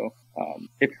guy. So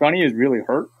if Sonny is really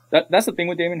hurt, that's the thing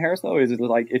with Damian Harris though, is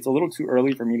like it's a little too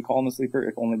early for me to call him a sleeper,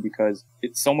 if only because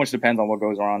it so much depends on what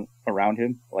goes on around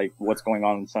him, like what's going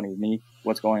on with Sonny's knee,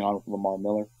 what's going on with Lamar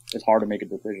Miller. It's hard to make a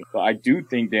decision. But I do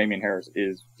think Damian Harris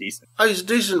is decent. He's a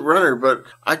decent runner, but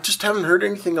I just haven't heard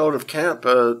anything out of camp.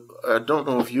 I don't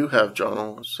know if you have,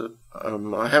 John. So,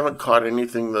 I haven't caught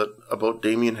anything about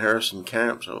Damian Harris in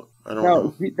camp, so I don't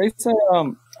know. They said,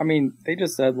 they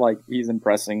just said like he's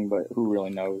impressing, but who really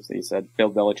knows? They said Bill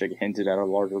Belichick hinted at a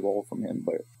larger role from him,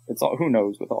 but it's all, who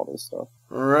knows with all this stuff.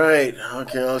 Right.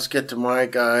 Okay, let's get to my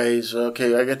guys.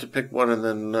 Okay, I get to pick one, and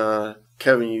then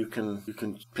Kevin, you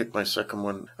can pick my second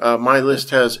one. My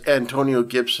list has Antonio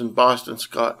Gibson, Boston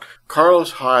Scott,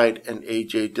 Carlos Hyde, and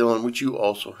A.J. Dillon, which you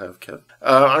also have, Kevin.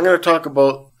 I'm going to talk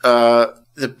about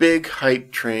the big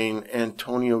hype train,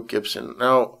 Antonio Gibson.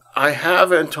 Now, I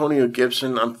have Antonio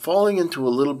Gibson. I'm falling into a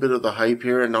little bit of the hype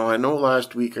here. Now, I know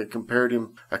last week I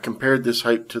compared this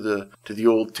hype to the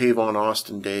old Tavon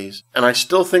Austin days, and I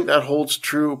still think that holds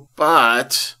true,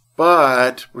 but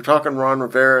we're talking Ron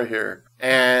Rivera here.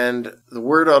 And the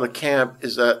word out of camp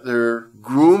is that they're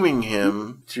grooming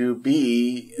him to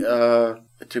be a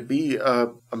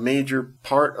major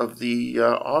part of the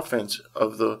offense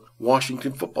of the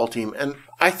Washington football team. And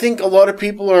I think a lot of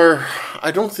people I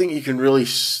don't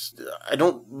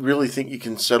really think you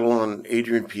can settle on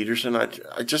Adrian Peterson. I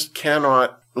just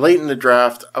cannot. Late in the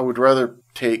draft, I would rather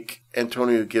take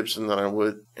Antonio Gibson than I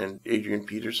would and Adrian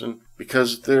Peterson,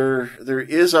 because there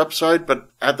is upside, but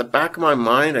at the back of my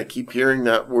mind, I keep hearing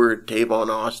that word Tavon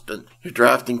Austin. You're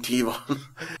drafting Tavon.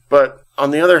 But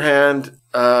on the other hand,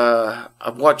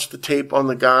 I've watched the tape on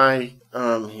the guy.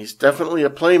 He's definitely a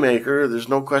playmaker. There's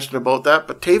no question about that.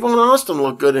 But Tavon Austin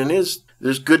looked good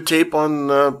there's good tape on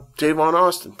Tavon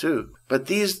Austin too. But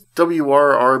these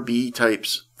WRRB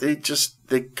types, they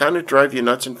kind of drive you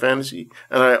nuts in fantasy.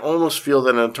 And I almost feel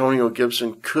that Antonio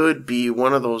Gibson could be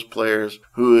one of those players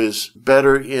who is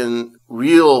better in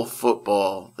real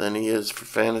football than he is for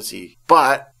fantasy.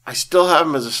 But I still have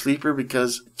him as a sleeper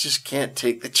because I just can't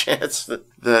take the chance that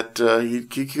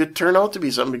he could turn out to be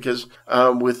something, because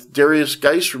with Darius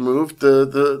Geis removed,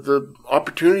 the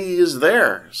opportunity is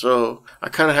there. So I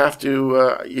kind of have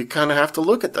to, you kind of have to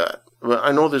look at that.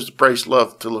 I know there's Bryce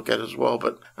Love to look at as well,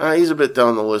 but he's a bit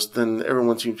down the list, and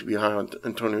everyone seems to be high on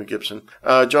Antonio Gibson.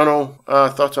 Jono,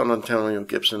 thoughts on Antonio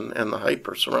Gibson and the hype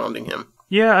surrounding him?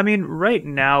 Yeah, I mean, right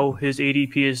now his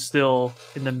ADP is still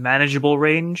in the manageable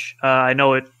range. I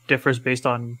know it differs based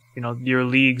on, your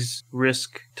league's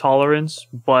risk tolerance,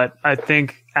 but I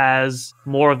think as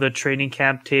more of the training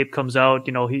camp tape comes out,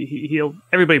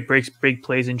 everybody breaks big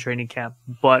plays in training camp,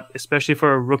 but especially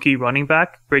for a rookie running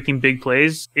back breaking big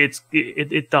plays,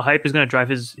 the hype is going to drive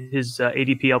his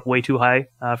ADP up way too high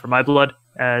for my blood.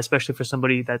 Especially for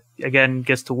somebody that, again,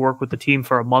 gets to work with the team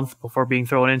for a month before being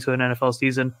thrown into an NFL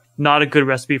season. Not a good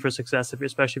recipe for success,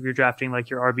 especially if you're drafting like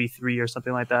your RB3 or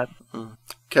something like that.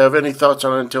 Kev, any thoughts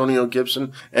on Antonio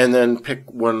Gibson? And then pick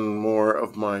one more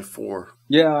of my four.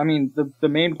 Yeah, I mean, the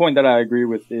main point that I agree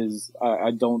with is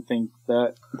I don't think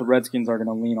that the Redskins are going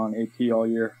to lean on AP all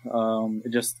year.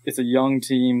 It's a young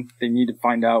team. They need to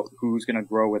find out who's going to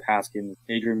grow with Haskins.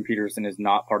 Adrian Peterson is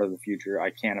not part of the future.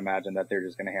 I can't imagine that they're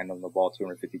just going to hand them the ball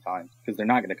 250 times, because they're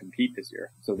not going to compete this year.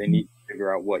 So they need to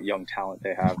figure out what young talent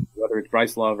they have, whether it's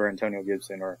Bryce Love or Antonio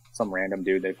Gibson or some random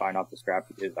dude they find off the scrap.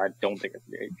 I don't think it's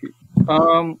the AP.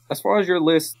 As far as your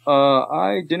list,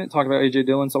 I didn't talk about A.J.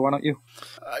 Dillon, so why don't you?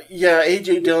 Yeah,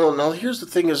 A.J. Dillon. Now, here's the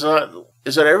thing: is that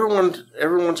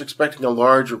everyone's expecting a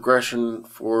large regression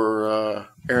for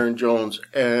Aaron Jones,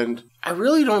 and I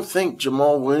really don't think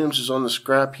Jamal Williams is on the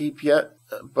scrap heap yet.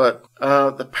 But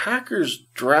the Packers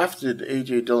drafted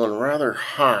A.J. Dillon rather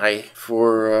high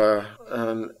for,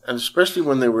 and especially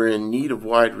when they were in need of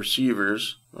wide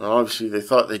receivers. Well, obviously, they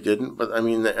thought they didn't, but I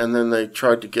mean, and then they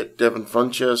tried to get Devin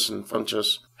Funchess, and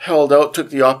Funchess held out, took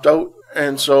the opt-out,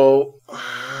 and so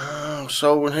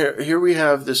here we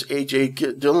have this A.J.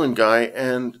 Dillon guy,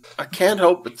 and I can't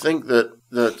help but think that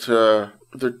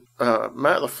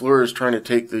Matt LaFleur is trying to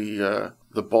take the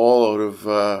ball out of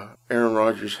Aaron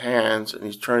Rodgers' hands, and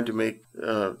he's trying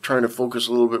to focus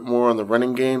a little bit more on the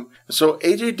running game. So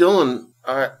A.J. Dillon,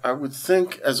 I would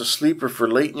think, as a sleeper for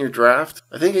late in your draft,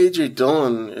 I think A.J.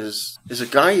 Dillon is a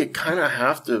guy you kind of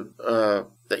have to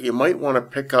that you might want to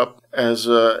pick up as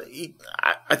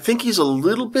I think he's a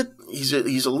little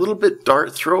bit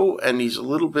dart throw, and he's a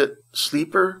little bit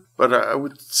sleeper, but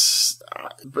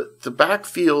but the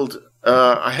backfield,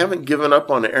 I haven't given up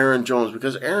on Aaron Jones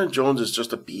because Aaron Jones is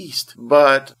just a beast.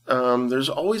 But there's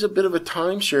always a bit of a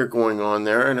timeshare going on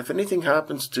there. And if anything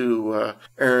happens to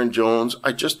Aaron Jones,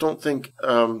 I just don't think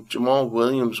Jamal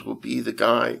Williams will be the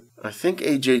guy. I think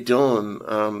A.J.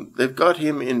 Dillon, they've got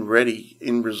him in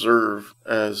reserve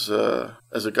as a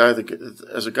guy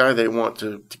they want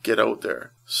to get out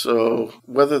there. So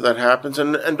whether that happens,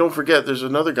 and don't forget, there's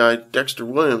another guy, Dexter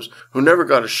Williams, who never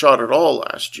got a shot at all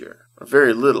last year, or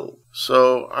very little.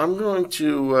 So I'm going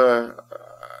to.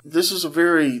 This is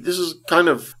kind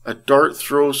of a dart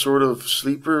throw sort of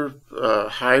sleeper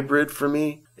hybrid for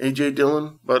me, A.J.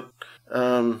 Dillon, but.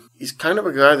 He's kind of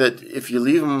a guy that if you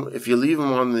leave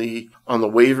him on the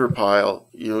waiver pile,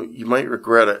 you might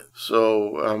regret it.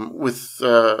 So with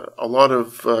a lot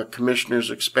of commissioners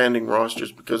expanding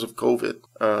rosters because of COVID,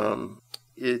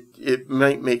 it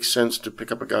might make sense to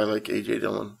pick up a guy like A.J.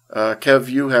 Dillon. Kev,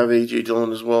 you have A.J.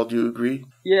 Dillon as well. Do you agree?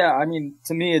 Yeah, I mean,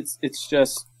 to me, it's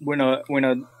just when a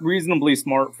reasonably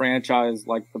smart franchise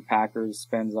like the Packers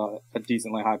spends a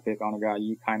decently high pick on a guy,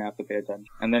 you kind of have to pay attention.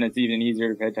 And then it's even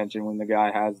easier to pay attention when the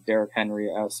guy has Derrick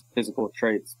Henry-esque physical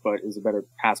traits, but is a better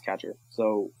pass catcher.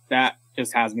 So that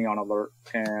just has me on alert.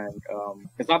 And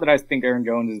it's not that I think Aaron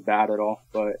Jones is bad at all,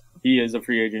 but he is a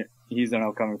free agent. He's an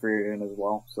upcoming free agent as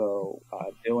well. So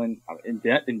Dillon,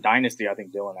 in Dynasty, I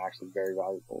think Dillon actually is very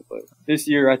valuable. But this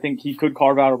year, I think he could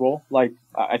carve out a role. Like,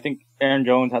 I think Aaron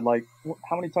Jones had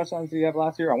how many touchdowns did he have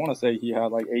last year? I want to say he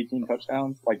had 18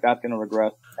 touchdowns. That's going to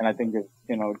regress. And I think if,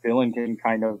 Dillon can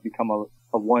kind of become a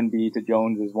 1B to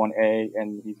Jones' 1A,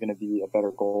 and he's going to be a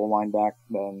better goal line back,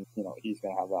 then, he's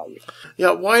going to have value.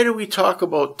 Yeah, why do we talk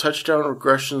about touchdown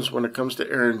regressions when it comes to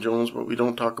Aaron Jones, but we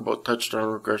don't talk about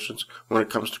touchdown regressions when it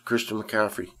comes to Christian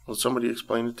McCaffrey? Will somebody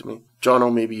explain it to me?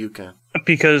 Jono, maybe you can.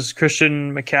 Because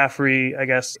Christian McCaffrey, I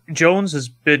guess, Jones has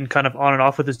been kind of on and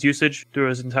off with his usage through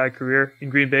his entire career in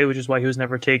Green Bay, which is why he was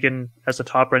never taken as a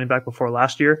top running back before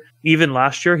last year. Even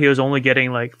last year, he was only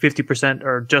getting 50%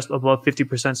 or just above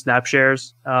 50% snap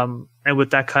shares. And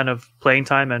with that kind of playing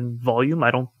time and volume,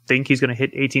 I don't think he's going to hit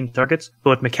 18 targets.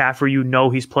 But with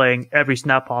McCaffrey, he's playing every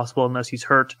snap possible unless he's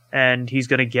hurt, and he's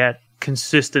going to get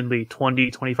consistently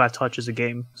 20, 25 touches a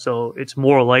game. So it's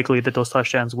more likely that those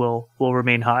touchdowns will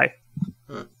remain high.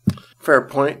 Fair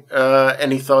point.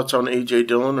 Any thoughts on A.J.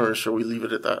 Dillon, or shall we leave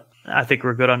it at that? I think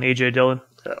we're good on A.J. Dillon.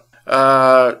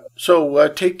 Yeah. So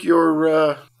take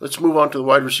your, let's move on to the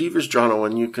wide receivers, Jono,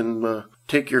 and you can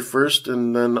take your first,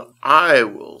 and then I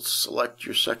will select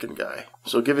your second guy.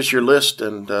 So give us your list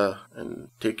and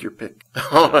take your pick.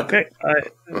 Okay.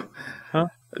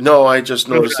 No, I just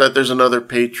noticed that there's another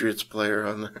Patriots player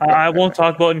on there. I won't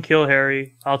talk about N'Keal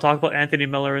Harry. I'll talk about Anthony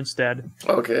Miller instead.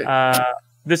 Okay.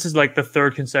 This is the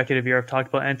third consecutive year I've talked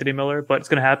about Anthony Miller, but it's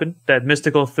going to happen. That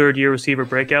mystical third-year receiver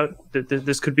breakout.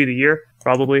 This could be the year,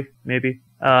 probably, maybe.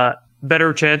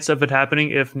 Better chance of it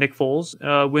happening if Nick Foles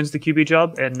wins the QB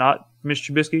job and not Mitch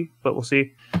Trubisky, but we'll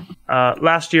see.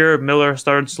 Last year, Miller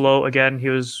started slow again. He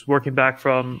was working back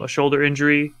from a shoulder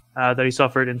injury that he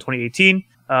suffered in 2018.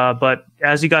 But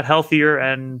as he got healthier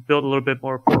and built a little bit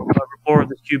more rapport with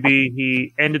his QB,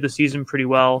 he ended the season pretty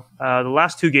well. The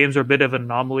last two games are a bit of an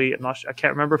anomaly. I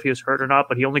can't remember if he was hurt or not,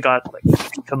 but he only got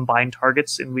combined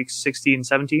targets in weeks 16 and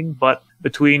 17. But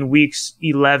between weeks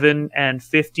 11 and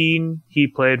 15, he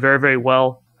played very, very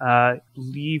well. I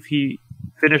believe he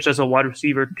finished as a wide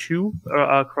receiver 2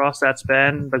 across that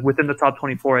span, within the top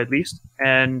 24 at least.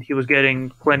 And he was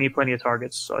getting plenty of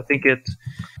targets. So I think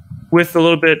with a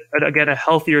little bit, again, a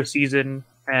healthier season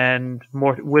and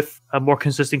with a more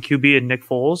consistent QB in Nick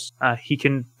Foles, he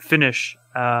can finish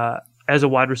as a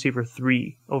wide receiver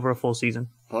 3 over a full season.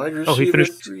 Wide receiver Oh, he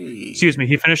finished. 3. Excuse me.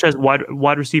 He finished as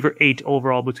wide receiver 8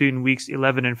 overall between weeks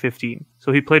 11 and 15.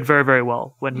 So he played very, very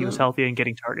well when he was healthy and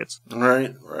getting targets.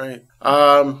 Right.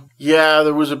 Yeah,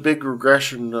 there was a big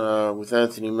regression with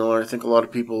Anthony Miller. I think a lot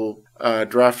of people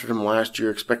drafted him last year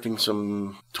expecting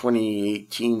some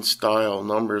 2018 style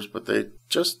numbers, but they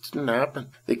just didn't happen.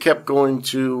 They kept going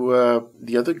to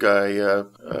the other guy.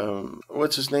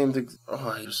 What's his name?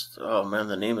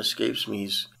 The name escapes me.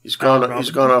 He's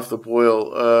gone off the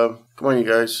boil. Come on, you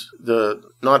guys.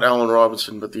 Not Allen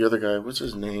Robinson, but the other guy. What's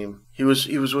his name? He was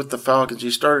with the Falcons.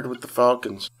 He started with the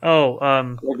Falcons.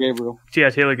 Taylor Gabriel. Yeah,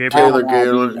 Taylor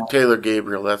Gabriel. Taylor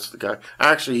Gabriel. That's the guy.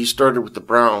 Actually, he started with the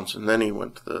Browns and then he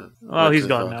went to the. Oh, he's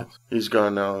gone now. He's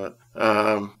gone now.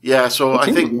 So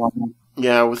I think.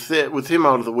 Yeah, with him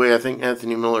out of the way, I think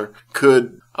Anthony Miller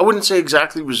could, I wouldn't say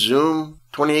exactly resume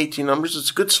 2018 numbers.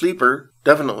 It's a good sleeper,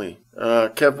 definitely.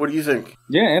 Kev, what do you think?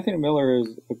 Yeah, Anthony Miller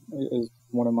is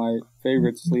one of my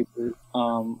favorite sleepers.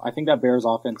 I think that Bears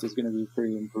offense is going to be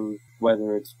pretty improved,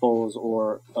 whether it's Foles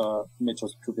or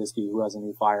Mitchell Trubisky, who has a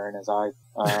new fire in his eye.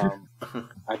 I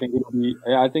think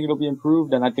it'll be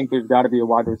improved, and I think there's got to be a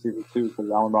wide receiver too, because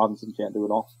Allen Robinson can't do it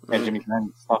all, and Jimmy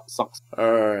Graham sucks.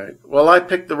 All right. Well, I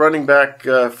picked the running back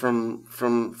from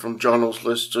Jono's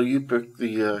list. So you pick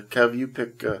the Kev. You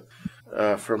pick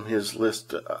from his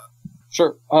list.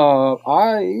 Sure.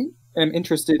 I am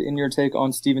interested in your take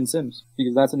on Steven Sims,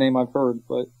 because that's a name I've heard,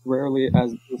 but rarely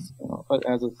as a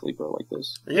sleeper like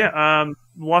this. Yeah,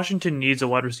 Washington needs a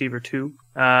wide receiver too.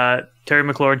 Terry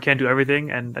McLaurin can't do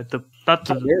everything, and He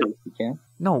can.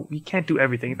 No, he can't do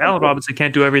everything. If Allen Robinson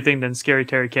can't do everything, then Scary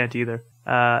Terry can't either.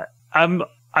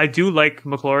 I do like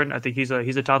McLaurin. I think he's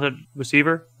a talented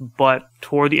receiver, but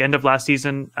toward the end of last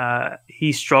season,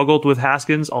 he struggled with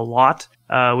Haskins a lot,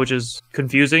 which is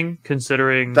confusing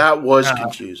considering that was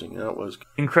confusing. That was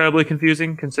incredibly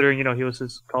confusing considering he was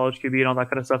his college QB and all that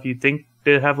kind of stuff. You'd think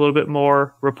they'd have a little bit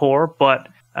more rapport, but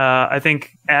I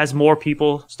think as more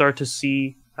people start to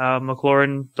see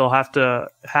McLaurin,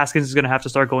 Haskins is going to have to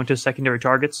start going to secondary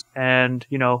targets, and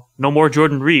no more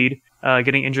Jordan Reed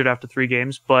getting injured after 3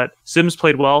 games. But Sims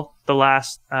played well the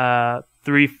last 3-4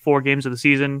 games of the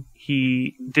season.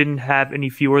 He didn't have any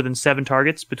fewer than 7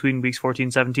 targets between weeks 14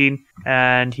 and 17,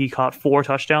 and he caught 4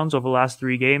 touchdowns over the last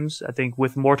 3 games. I think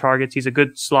with more targets, he's a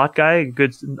good slot guy, a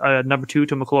good number 2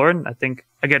 to McLaurin. I think,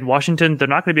 again, Washington, they're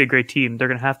not going to be a great team. They're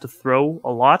going to have to throw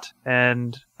a lot,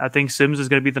 and I think Sims is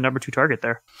going to be the number 2 target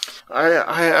there.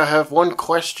 I have one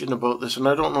question about this, and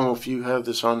I don't know if you have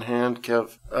this on hand,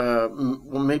 Kev.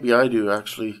 Well, maybe I do,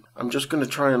 actually. I'm just going to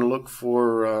try and look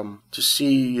for, to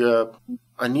see...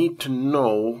 I need to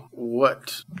know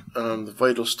what the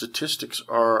vital statistics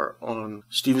are on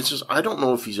Stevenson. I don't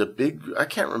know if I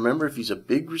can't remember if he's a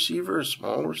big receiver, a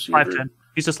small receiver. 5'10".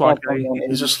 He's a slot guy.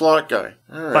 He's a slot guy.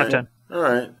 All right. 5'10". All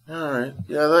right.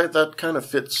 Yeah, that kind of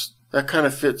fits. That kind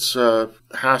of fits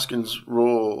Haskins'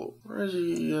 role. Where is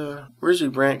he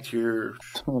ranked here?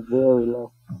 Very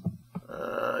low.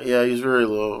 Yeah, he's very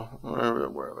low.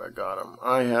 Where have I got him?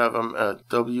 I have him at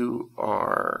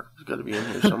WR. He's got to be in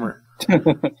here somewhere.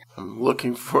 I'm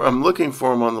looking for him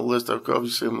on the list.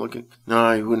 Obviously, I'm looking.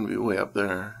 No, he wouldn't be way up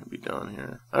there. He'd be down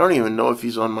here. I don't even know if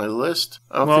he's on my list.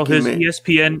 Well, his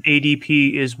ESPN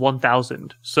ADP is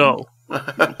 1,000. So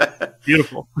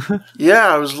beautiful.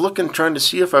 Yeah, I was trying to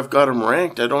see if I've got him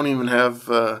ranked. I don't even have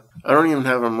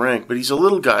him ranked. But he's a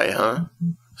little guy, huh?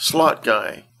 Slot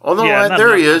guy. Although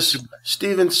there he is,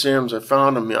 Steven Sims. I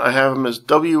found him. I have him as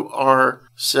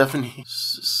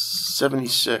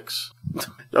WR76.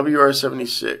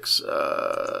 WR76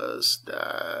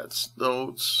 stats,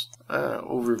 notes,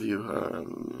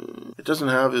 overview. It doesn't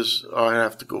have his. I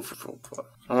have to go for full plot.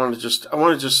 I want to just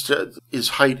his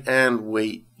height and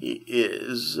weight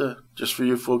is just for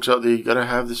you folks out there. You got to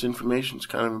have this information. It's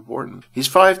kind of important. He's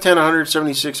 5'10",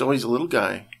 176. Oh, he's a little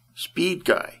guy, speed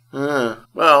guy.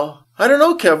 Well, I don't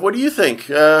know, Kev. What do you think?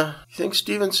 You think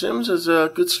Steven Sims is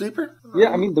a good sleeper?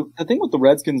 Yeah, I mean, the thing with the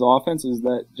Redskins offense is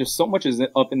that just so much is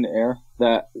up in the air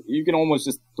that you can almost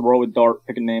just throw a dart,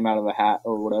 pick a name out of the hat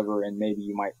or whatever, and maybe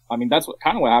you might. I mean, that's what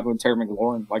happened with Terry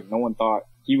McLaurin. Like, no one thought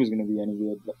he was going to be any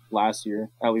good last year.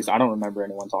 At least I don't remember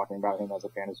anyone talking about him as a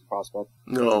fantasy prospect.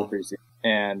 No.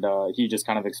 And he just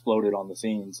kind of exploded on the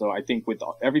scene. So I think with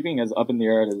everything as up in the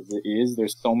air as it is,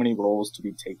 there's so many roles to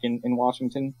be taken in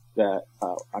Washington that,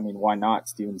 why not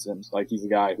Steven Sims? Like, he's a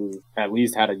guy who at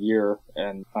least had a year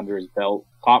and under his belt,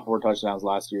 caught 4 touchdowns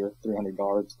last year, 300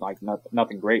 yards, like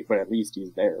nothing great, but at least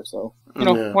he's there. So,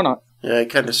 why not? Yeah, he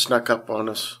kind of snuck up on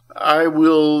us. I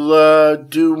will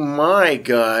do my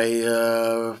guy.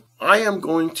 I am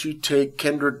going to take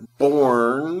Kendrick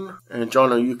Bourne, and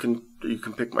John, you can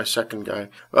pick my second guy.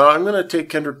 I'm going to take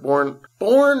Kendrick Bourne.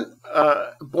 Bourne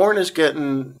is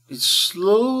it's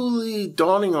slowly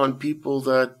dawning on people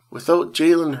that without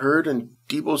Jalen Hurd and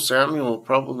Deebo Samuel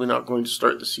probably not going to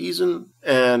start the season.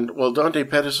 And while Dante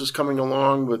Pettis is coming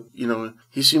along, but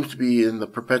he seems to be in the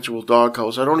perpetual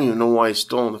doghouse. I don't even know why he's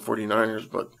still in the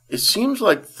 49ers, but it seems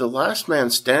like the last man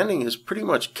standing is pretty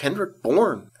much Kendrick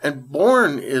Bourne. And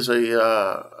Bourne is he's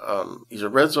a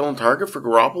red zone target for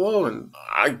Garoppolo, and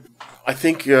I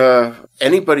think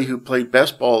anybody who played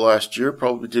best ball last year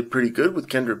probably did pretty good with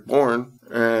Kendrick Bourne.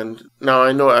 And now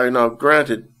I know,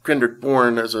 granted, Kendrick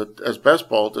Bourne as best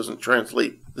ball doesn't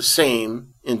translate the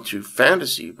same into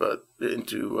fantasy, but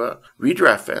into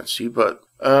redraft fantasy. But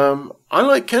I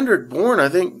like Kendrick Bourne. I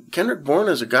think Kendrick Bourne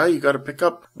is a guy you got to pick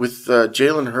up with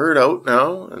Jalen Hurd out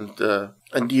now, and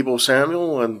Deebo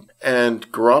Samuel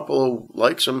and Garoppolo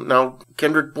likes him. Now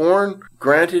Kendrick Bourne,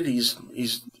 granted,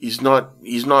 he's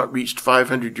not reached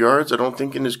 500 yards, I don't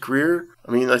think, in his career.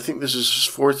 I mean, I think this is his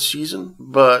fourth season,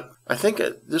 but I think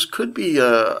this could be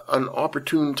an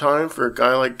opportune time for a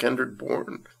guy like Kendrick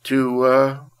Bourne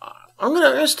to. I'm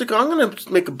gonna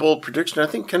make a bold prediction. I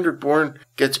think Kendrick Bourne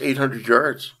gets 800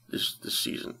 yards this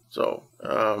season. So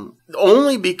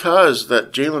only because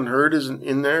that Jalen Hurd isn't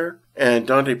in there and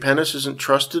Dante Pettis isn't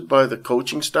trusted by the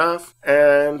coaching staff,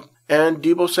 and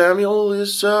Deebo Samuel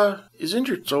is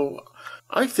injured. So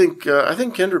I think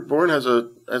Kendrick Bourne has a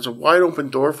wide open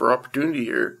door for opportunity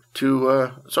here.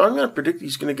 So I'm going to predict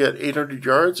he's going to get 800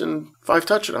 yards and 5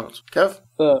 touchdowns. Kev?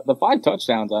 The 5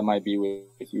 touchdowns, I might be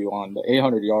with you on. The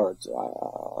 800 yards,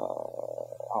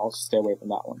 I'll stay away from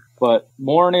that one. But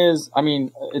Bourne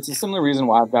it's a similar reason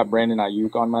why I've got Brandon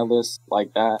Ayuk on my list.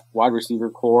 Like that wide receiver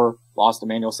core, lost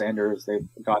Emmanuel Sanders. They've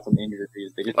got some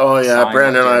injuries. They didn't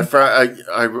Brandon,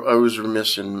 I was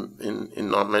remiss in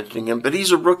not mentioning him. But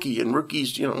he's a rookie, and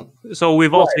rookies, So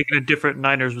we've all taken a different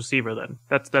Niners receiver then.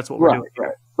 That's what we're doing.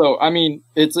 Right. So,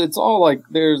 it's all like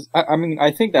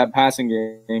I think that passing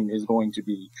game is going to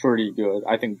be pretty good.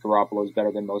 I think Garoppolo is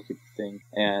better than most people think.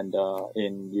 And,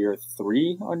 in year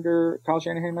 3 under Kyle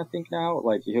Shanahan, I think now,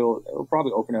 like he'll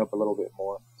probably open it up a little bit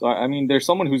more. So, there's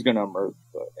someone who's going to emerge,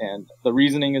 and the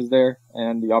reasoning is there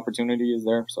and the opportunity is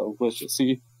there. So let's just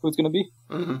see who it's going to be.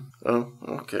 Mm-hmm. Oh,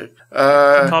 okay.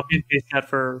 Copy and paste that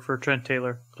for Trent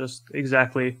Taylor. Just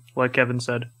exactly what Kevin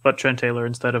said, but Trent Taylor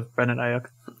instead of Brandon Ayuk.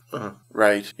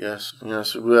 Right. Yes.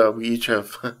 Well, we each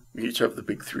have the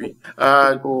big 3.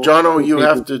 Jono, you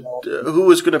have to. Who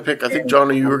was going to pick? I think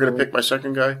Jono, you were going to pick my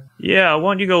second guy. Yeah,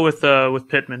 why don't you go with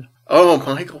Pittman? Oh,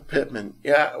 Michael Pittman.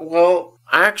 Yeah. Well,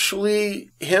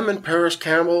 actually, him and Paris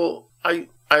Campbell. I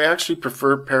actually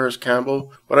prefer Paris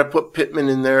Campbell, but I put Pittman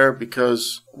in there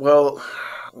because, well,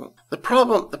 the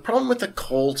problem with the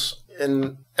Colts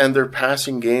and their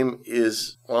passing game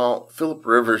is, well, Phillip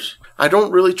Rivers. I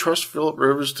don't really trust Phillip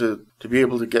Rivers to be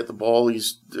able to get the ball.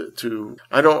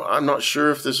 I'm not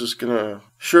sure if this is gonna.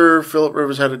 Sure, Phillip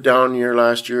Rivers had a down year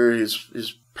last year.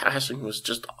 His passing was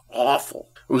just awful.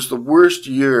 It was the worst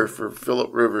year for Phillip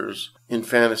Rivers in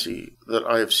fantasy that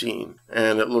I have seen,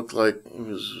 and it looked like he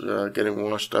was getting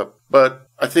washed up. But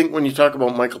I think when you talk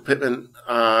about Michael Pittman,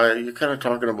 you're kind of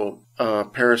talking about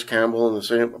Paris Campbell and the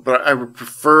same. But I would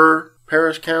prefer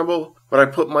Paris Campbell, but I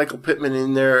put Michael Pittman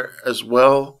in there as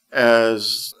well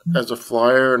as a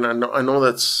flyer, and I know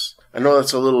that's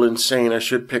a little insane. I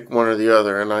should pick one or the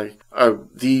other, and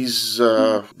these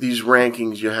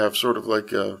rankings you have sort of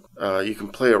like you can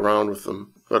play around with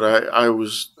them. But I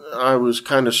was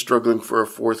kind of struggling for a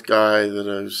fourth guy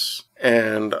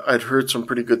and I'd heard some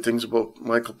pretty good things about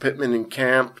Michael Pittman in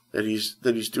camp, that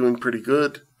he's doing pretty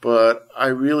good. But I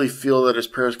really feel that as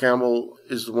Paris Campbell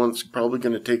is the one that's probably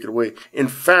going to take it away. In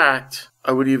fact,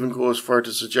 I would even go as far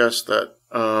to suggest that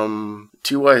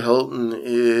T.Y. Hilton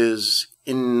is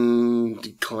in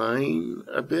decline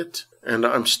a bit, and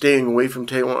I'm staying away from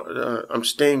T.Y.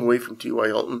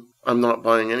 Hilton. I'm not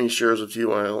buying any shares of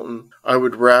T.Y. Hilton. I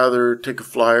would rather take a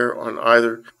flyer on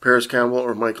either Paris Campbell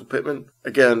or Michael Pittman.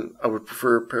 Again, I would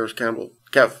prefer Paris Campbell.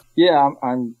 Kev? Yeah,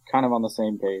 I'm kind of on the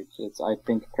same page. I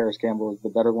think Paris Campbell is the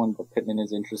better one, but Pittman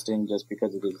is interesting just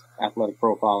because of his athletic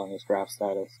profile and his draft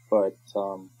status. But,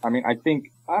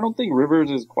 I don't think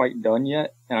Rivers is quite done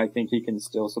yet, and I think he can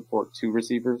still support 2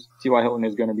 receivers. T.Y. Hilton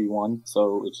is going to be one,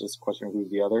 so it's just a question of who's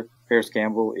the other. Paris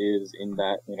Campbell is in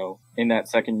that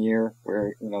second year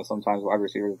where, sometimes wide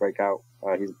receivers break out.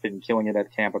 He's been killing it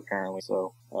at camp apparently,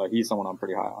 so he's someone I'm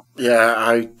pretty high on. Yeah,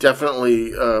 I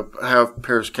definitely have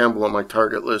Paris Campbell on my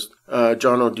target list.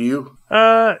 Jono, do you?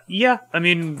 Yeah.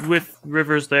 With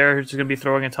Rivers there, he's going to be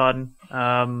throwing a ton.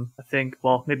 I think,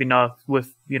 well, maybe not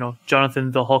with,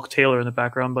 Jonathan the Hulk Taylor in the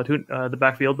background, but the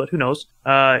backfield, but who knows?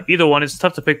 Either one, it's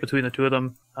tough to pick between the two of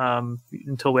them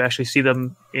until we actually see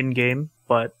them in game.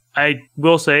 But I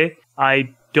will say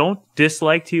I don't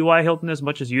dislike T.Y. Hilton as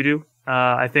much as you do.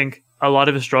 I think a lot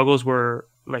of his struggles were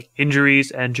like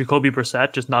injuries and Jacoby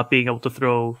Brissett just not being able to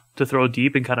throw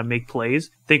deep and kind of make plays.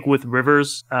 I think with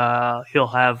Rivers, he'll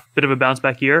have a bit of a bounce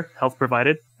back year, health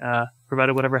provided.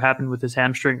 Provided whatever happened with his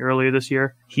hamstring earlier this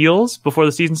year heals before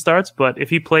the season starts. But if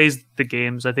he plays the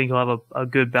games, I think he'll have a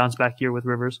good bounce back year with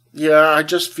Rivers. Yeah, I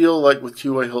just feel like with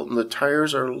T.Y. Hilton, the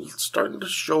tires are starting to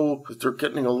show that they're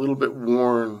getting a little bit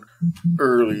worn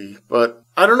early. But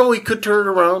I don't know, he could turn it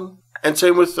around. And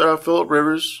same with Phillip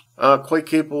Rivers, quite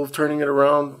capable of turning it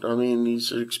around. I mean,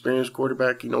 he's an experienced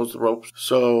quarterback. He knows the ropes.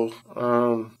 So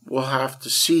we'll have to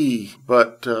see.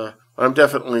 But I'm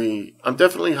definitely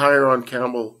higher on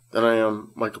Campbell than I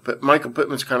am Michael Pittman. Michael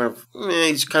Pittman's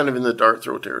he's kind of in the dart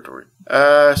throw territory.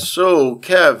 So,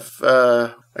 Kev,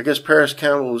 I guess Paris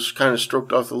Campbell was kind of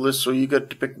stroked off the list, so you get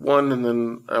to pick one, and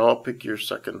then I'll pick your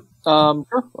second. Sure.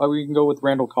 We can go with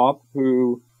Randall Cobb,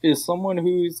 who is someone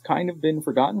who's kind of been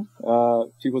forgotten.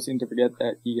 People seem to forget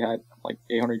that he had like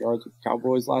 800 yards with the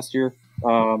Cowboys last year.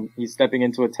 He's stepping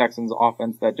into a Texans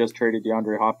offense that just traded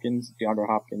DeAndre Hopkins. DeAndre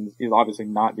Hopkins is obviously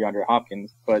not DeAndre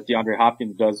Hopkins, but DeAndre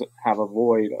Hopkins does have a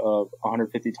void of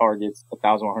 150 targets,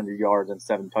 1,100 yards, and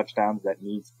 7 touchdowns that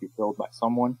needs to be filled by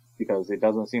someone, because it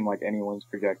doesn't seem like anyone's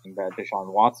projecting that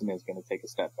Deshaun Watson is going to take a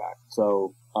step back.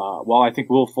 So, while I think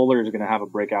Will Fuller is going to have a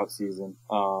breakout season,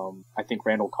 I think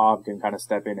Randall Cobb can kind of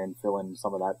step in and fill in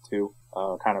some of that too.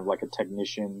 Kind of like a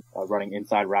technician, running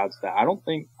inside routes that I don't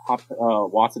think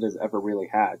Watson has ever really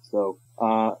had. So,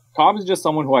 Cobb is just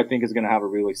someone who I think is going to have a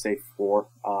really safe floor.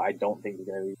 I don't think he's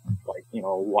going to be like,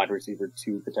 wide receiver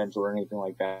 2 potential or anything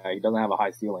like that. He doesn't have a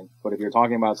high ceiling. But if you're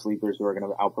talking about sleepers who are going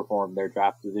to outperform their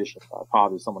draft position,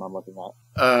 Cobb is someone I'm looking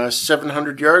at.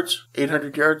 700 yards?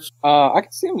 800 yards? I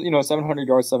can see him, 700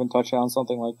 yards, 7 touchdowns,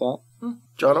 something like that.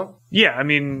 Jono? Yeah, I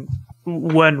mean,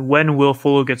 when Will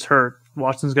Fuller gets hurt,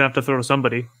 Watson's going to have to throw to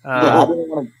somebody. I didn't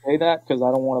want to say that because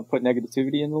I don't want to put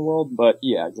negativity in the world, but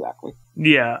yeah, exactly.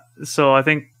 Yeah, so I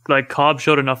think like Cobb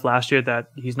showed enough last year that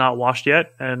he's not washed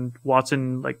yet, and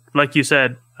Watson, like you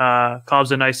said,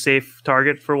 Cobb's a nice safe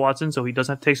target for Watson, so he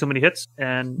doesn't have to take so many hits,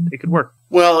 and it could work.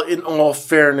 Well, in all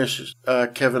fairness,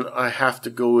 Kevin, I have to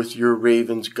go with your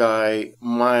Ravens guy,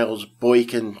 Miles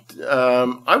Boykin.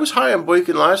 I was high on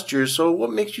Boykin last year, so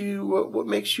what makes you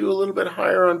a little bit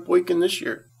higher on Boykin this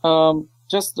year?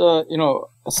 Just a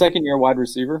second-year wide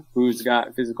receiver who's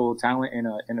got physical talent in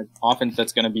an offense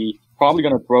that's going to be probably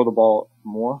going to throw the ball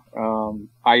more.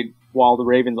 While the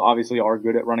Ravens obviously are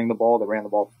good at running the ball, they ran the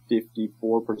ball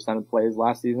 54% of plays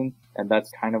last season, and that's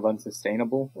kind of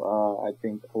unsustainable. I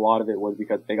think a lot of it was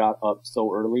because they got up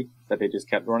so early that they just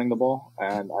kept running the ball,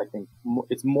 and I think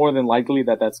it's more than likely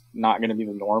that that's not going to be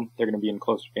the norm. They're going to be in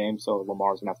closer games, so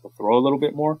Lamar's going to have to throw a little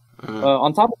bit more.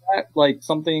 On top of that, like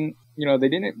something, they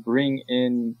didn't bring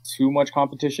in too much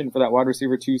competition for that wide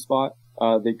receiver 2 spot.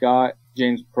 They got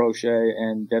James Prochet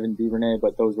and Devin Duvernay,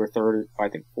 but those were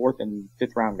 4th and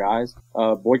 5th round guys.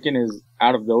 Boykin is,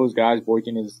 out of those guys,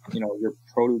 Boykin is, your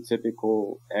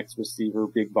prototypical X receiver,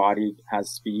 big bodied, has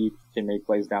speed, can make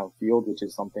plays downfield, which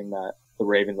is something that the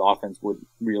Ravens offense would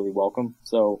really welcome.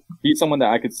 So he's someone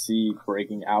that I could see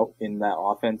breaking out in that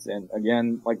offense. And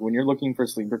again, like when you're looking for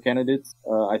sleeper candidates,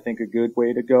 I think a good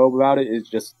way to go about it is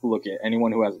just look at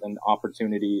anyone who has an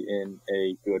opportunity in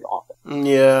a good offense.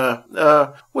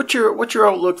 Yeah. What's your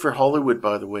outlook for Hollywood,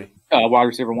 by the way? Wide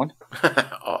receiver 1.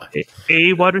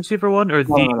 A wide receiver 1 or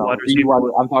the wide receiver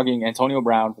 1? I'm talking Antonio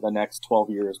Brown for the next 12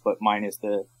 years, but minus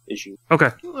the issue. Okay.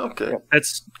 Yeah.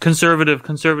 That's conservative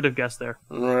guess there.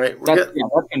 All right. That's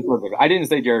conservative. I didn't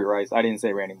say Jerry Rice. I didn't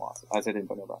say Randy Moss. I said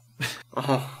Antonio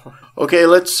Brown. Okay,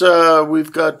 let's,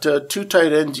 we've got 2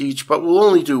 tight ends each, but we'll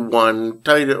only do one.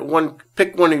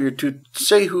 Pick one of your 2,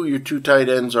 say who your 2 tight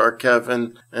ends are,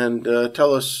 Kevin, and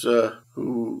tell us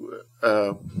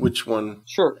which one.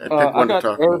 Sure. And pick one to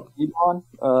talk Eric about.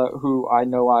 Ebron, who I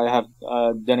know I have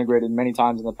denigrated many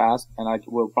times in the past, and I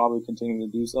will probably continue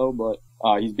to do so, but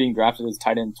he's being drafted as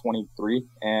tight end 23,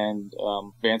 and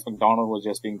Vance McDonald was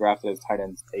just being drafted as tight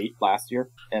end 8 last year,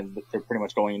 and they're pretty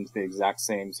much going into the exact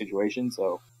same situation,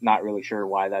 so not really sure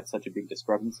why that's such a big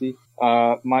discrepancy.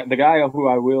 The guy who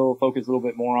I will focus a little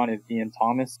bit more on is Ian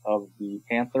Thomas of the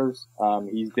Panthers.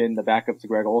 He's been the backup to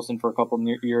Greg Olsen for a couple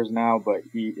of years now, but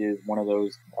he is one of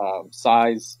those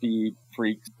size, speed,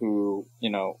 freaks who,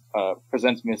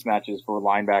 presents mismatches for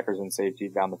linebackers and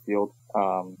safeties down the field.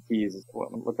 Let me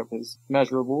look up his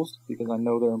measurables because I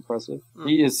know they're impressive.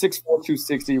 He is 6'4",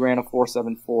 260, ran a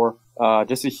 4.74.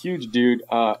 Just a huge dude.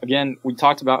 Again, we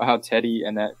talked about how Teddy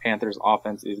and that Panthers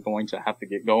offense is going to have to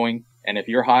get going. And if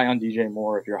you're high on DJ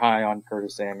Moore, if you're high on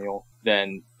Curtis Samuel,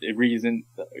 then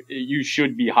you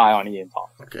should be high on Ian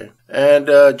Thompson. Okay. And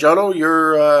Jono,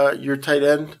 your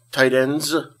tight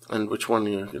ends, and which one are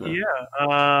you gonna?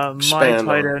 Yeah, my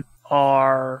tight end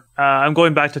are. I'm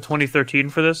going back to 2013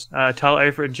 for this.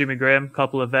 Tyler Eifert and Jimmy Graham,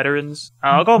 couple of veterans.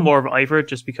 I'll go more of Eifert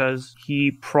just because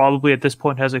he probably at this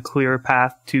point has a clear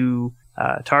path to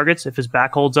targets if his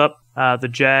back holds up. The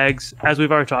Jags, as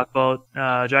we've already talked about,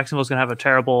 Jacksonville's going to have a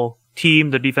terrible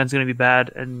team. The defense is going to be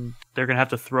bad, and they're going to have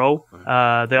to throw.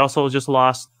 They also just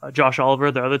lost Josh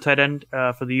Oliver, their other tight end,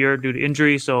 for the year due to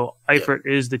injury. So Eifert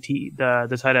is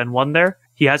the tight end one there.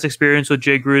 He has experience with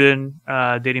Jay Gruden,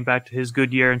 dating back to his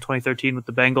good year in 2013 with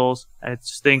the Bengals. I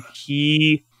just think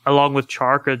he, along with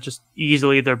Chark, are just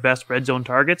easily their best red zone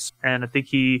targets. And I think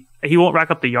he won't rack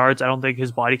up the yards. I don't think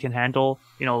his body can handle,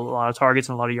 a lot of targets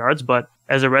and a lot of yards. But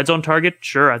as a red zone target,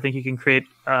 sure, I think he can create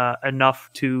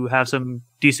enough to have some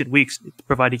decent weeks,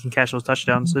 provided he can catch those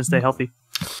touchdowns and stay healthy.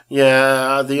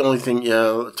 Yeah, the only thing,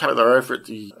 Tyler Eifert,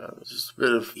 just a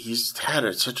bit of, he's had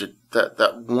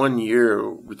that 1 year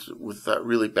with that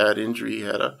really bad injury. He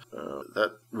had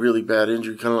that really bad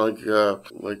injury, kind of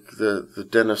like the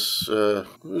Dennis,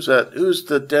 who's that? Who's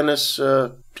the Dennis,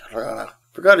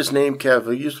 forgot his name,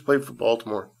 Kev. He used to play for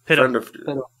Baltimore. Pitta.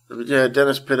 Yeah,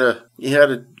 Dennis Pitta. He had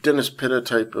a Dennis Pitta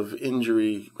type of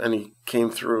injury, and he came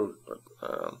through.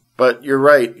 But you're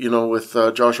right, with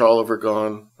Josh Oliver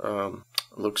gone, it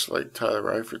looks like Tyler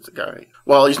Eifert's the guy.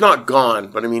 Well, he's not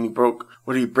gone, but I mean,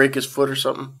 did he break his foot or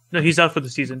something? No, he's out for the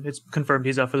season. It's confirmed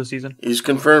he's out for the season. He's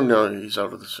confirmed now he's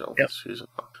out of the season.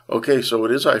 Okay, so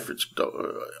it is Eifert's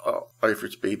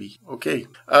baby. Okay.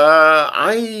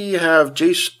 I have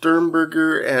Jay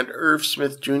Sternberger and Irv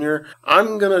Smith Jr.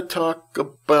 I'm going to talk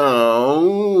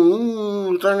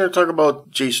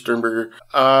about Jay Sternberger.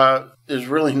 There's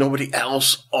really nobody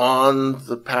else on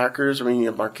the Packers. I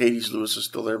mean, Marquise Lewis is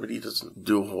still there, but he doesn't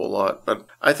do a whole lot. But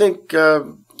I think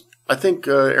Aaron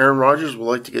Rodgers would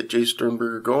like to get Jay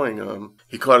Sternberger going.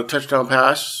 He caught a touchdown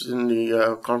pass in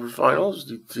the conference finals.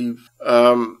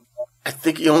 I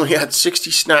think he only had 60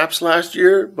 snaps last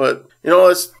year, but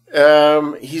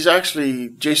he's actually,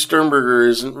 Jay Sternberger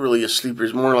isn't really a sleeper.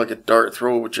 He's more like a dart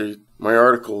throw, which my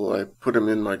article, I put him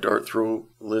in my dart throw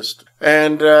list.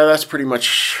 And that's pretty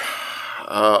much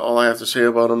all I have to say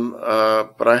about him.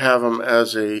 But I have him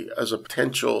as a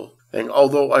potential thing.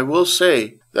 Although I will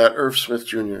say that Irv Smith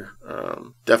Jr.,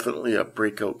 definitely a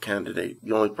breakout candidate.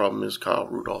 The only problem is Kyle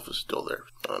Rudolph is still there.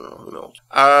 I don't know, who knows.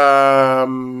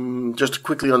 Just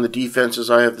quickly on the defenses,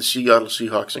 I have the Seattle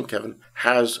Seahawks and Kevin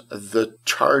has the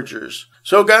Chargers.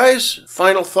 So guys,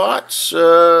 final thoughts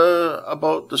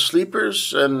about the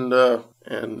sleepers and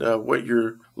what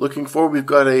you're looking for. We've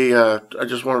got I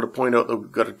just wanted to point out that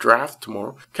we've got a draft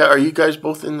tomorrow. Are you guys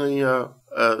both in the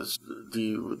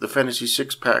Fantasy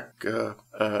Six Pack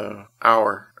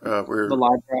hour? The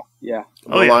live draft, yeah.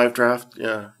 Live draft,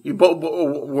 yeah. You both,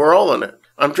 we're all in it.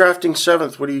 I'm drafting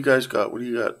 7th. What do you guys got? What do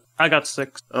you got? I got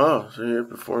 6. Oh, so you're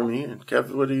before me. And Kev,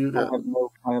 what do you got?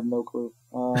 I have no clue.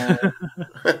 Let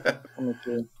me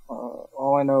see.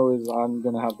 All I know is I'm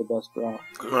gonna have the best draft.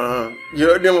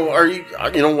 You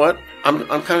know what?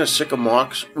 I'm kind of sick of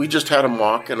mocks. We just had a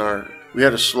mock we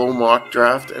had a slow mock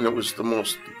draft, and it was the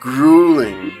most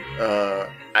grueling.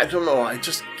 I don't know. I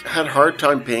just had a hard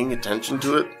time paying attention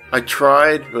to it. I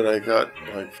tried, but I got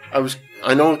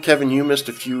I know, Kevin, you missed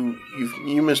you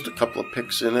missed a couple of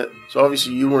picks in it, so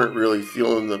obviously you weren't really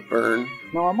feeling the burn.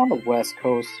 No, I'm on the West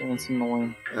Coast, and it's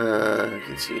annoying. I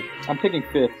can see. I'm picking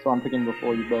 5th, so I'm picking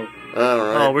before you both. All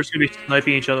right. Oh, we're just going to be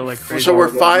sniping each other like crazy. So we're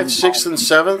 5th, 6th, and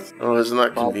 7th? Oh, isn't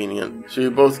that convenient? So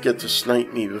you both get to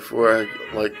snipe me before I,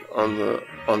 on the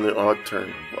odd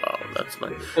turn. Wow, that's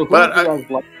nice. So who would you guys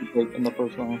like to take in the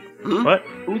first round? What?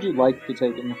 Who would you like to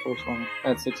take in the first round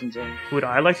at 6 and 7? Who would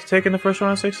I like to take in the first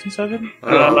round at 6 and 7?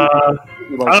 I don't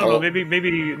know. Maybe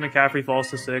McCaffrey falls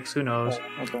to 6. Who knows?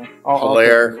 Okay. I'll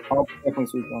definitely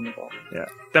sweep on the ball. Yeah,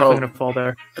 definitely gonna fall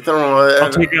there. I don't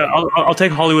know. I'll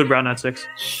take Hollywood Brown at 6.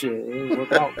 Shit,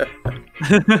 look out.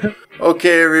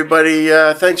 Okay, everybody.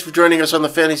 Thanks for joining us on the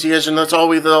Fantasy Edge, and that's all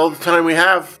the time we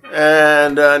have.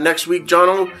 And next week,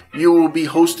 Jono, you will be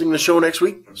hosting the show next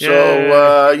week.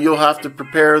 So you'll have to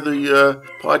prepare the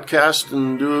podcast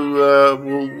and do.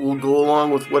 We'll go along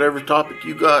with whatever topic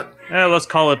you got. Let's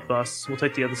call it bus. We'll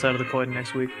take the other side of the coin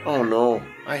next week. Oh no,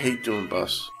 I hate doing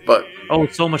bus, but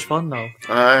it's so much fun though.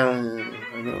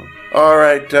 I know. All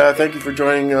right, thank you for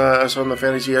joining us on the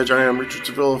Fantasy Edge. I am Richard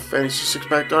Savill of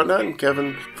FantasySixPack.net, and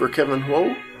Kevin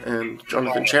Hou and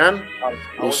Jonathan Chan.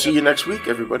 We'll see you next week,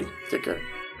 everybody. Take care.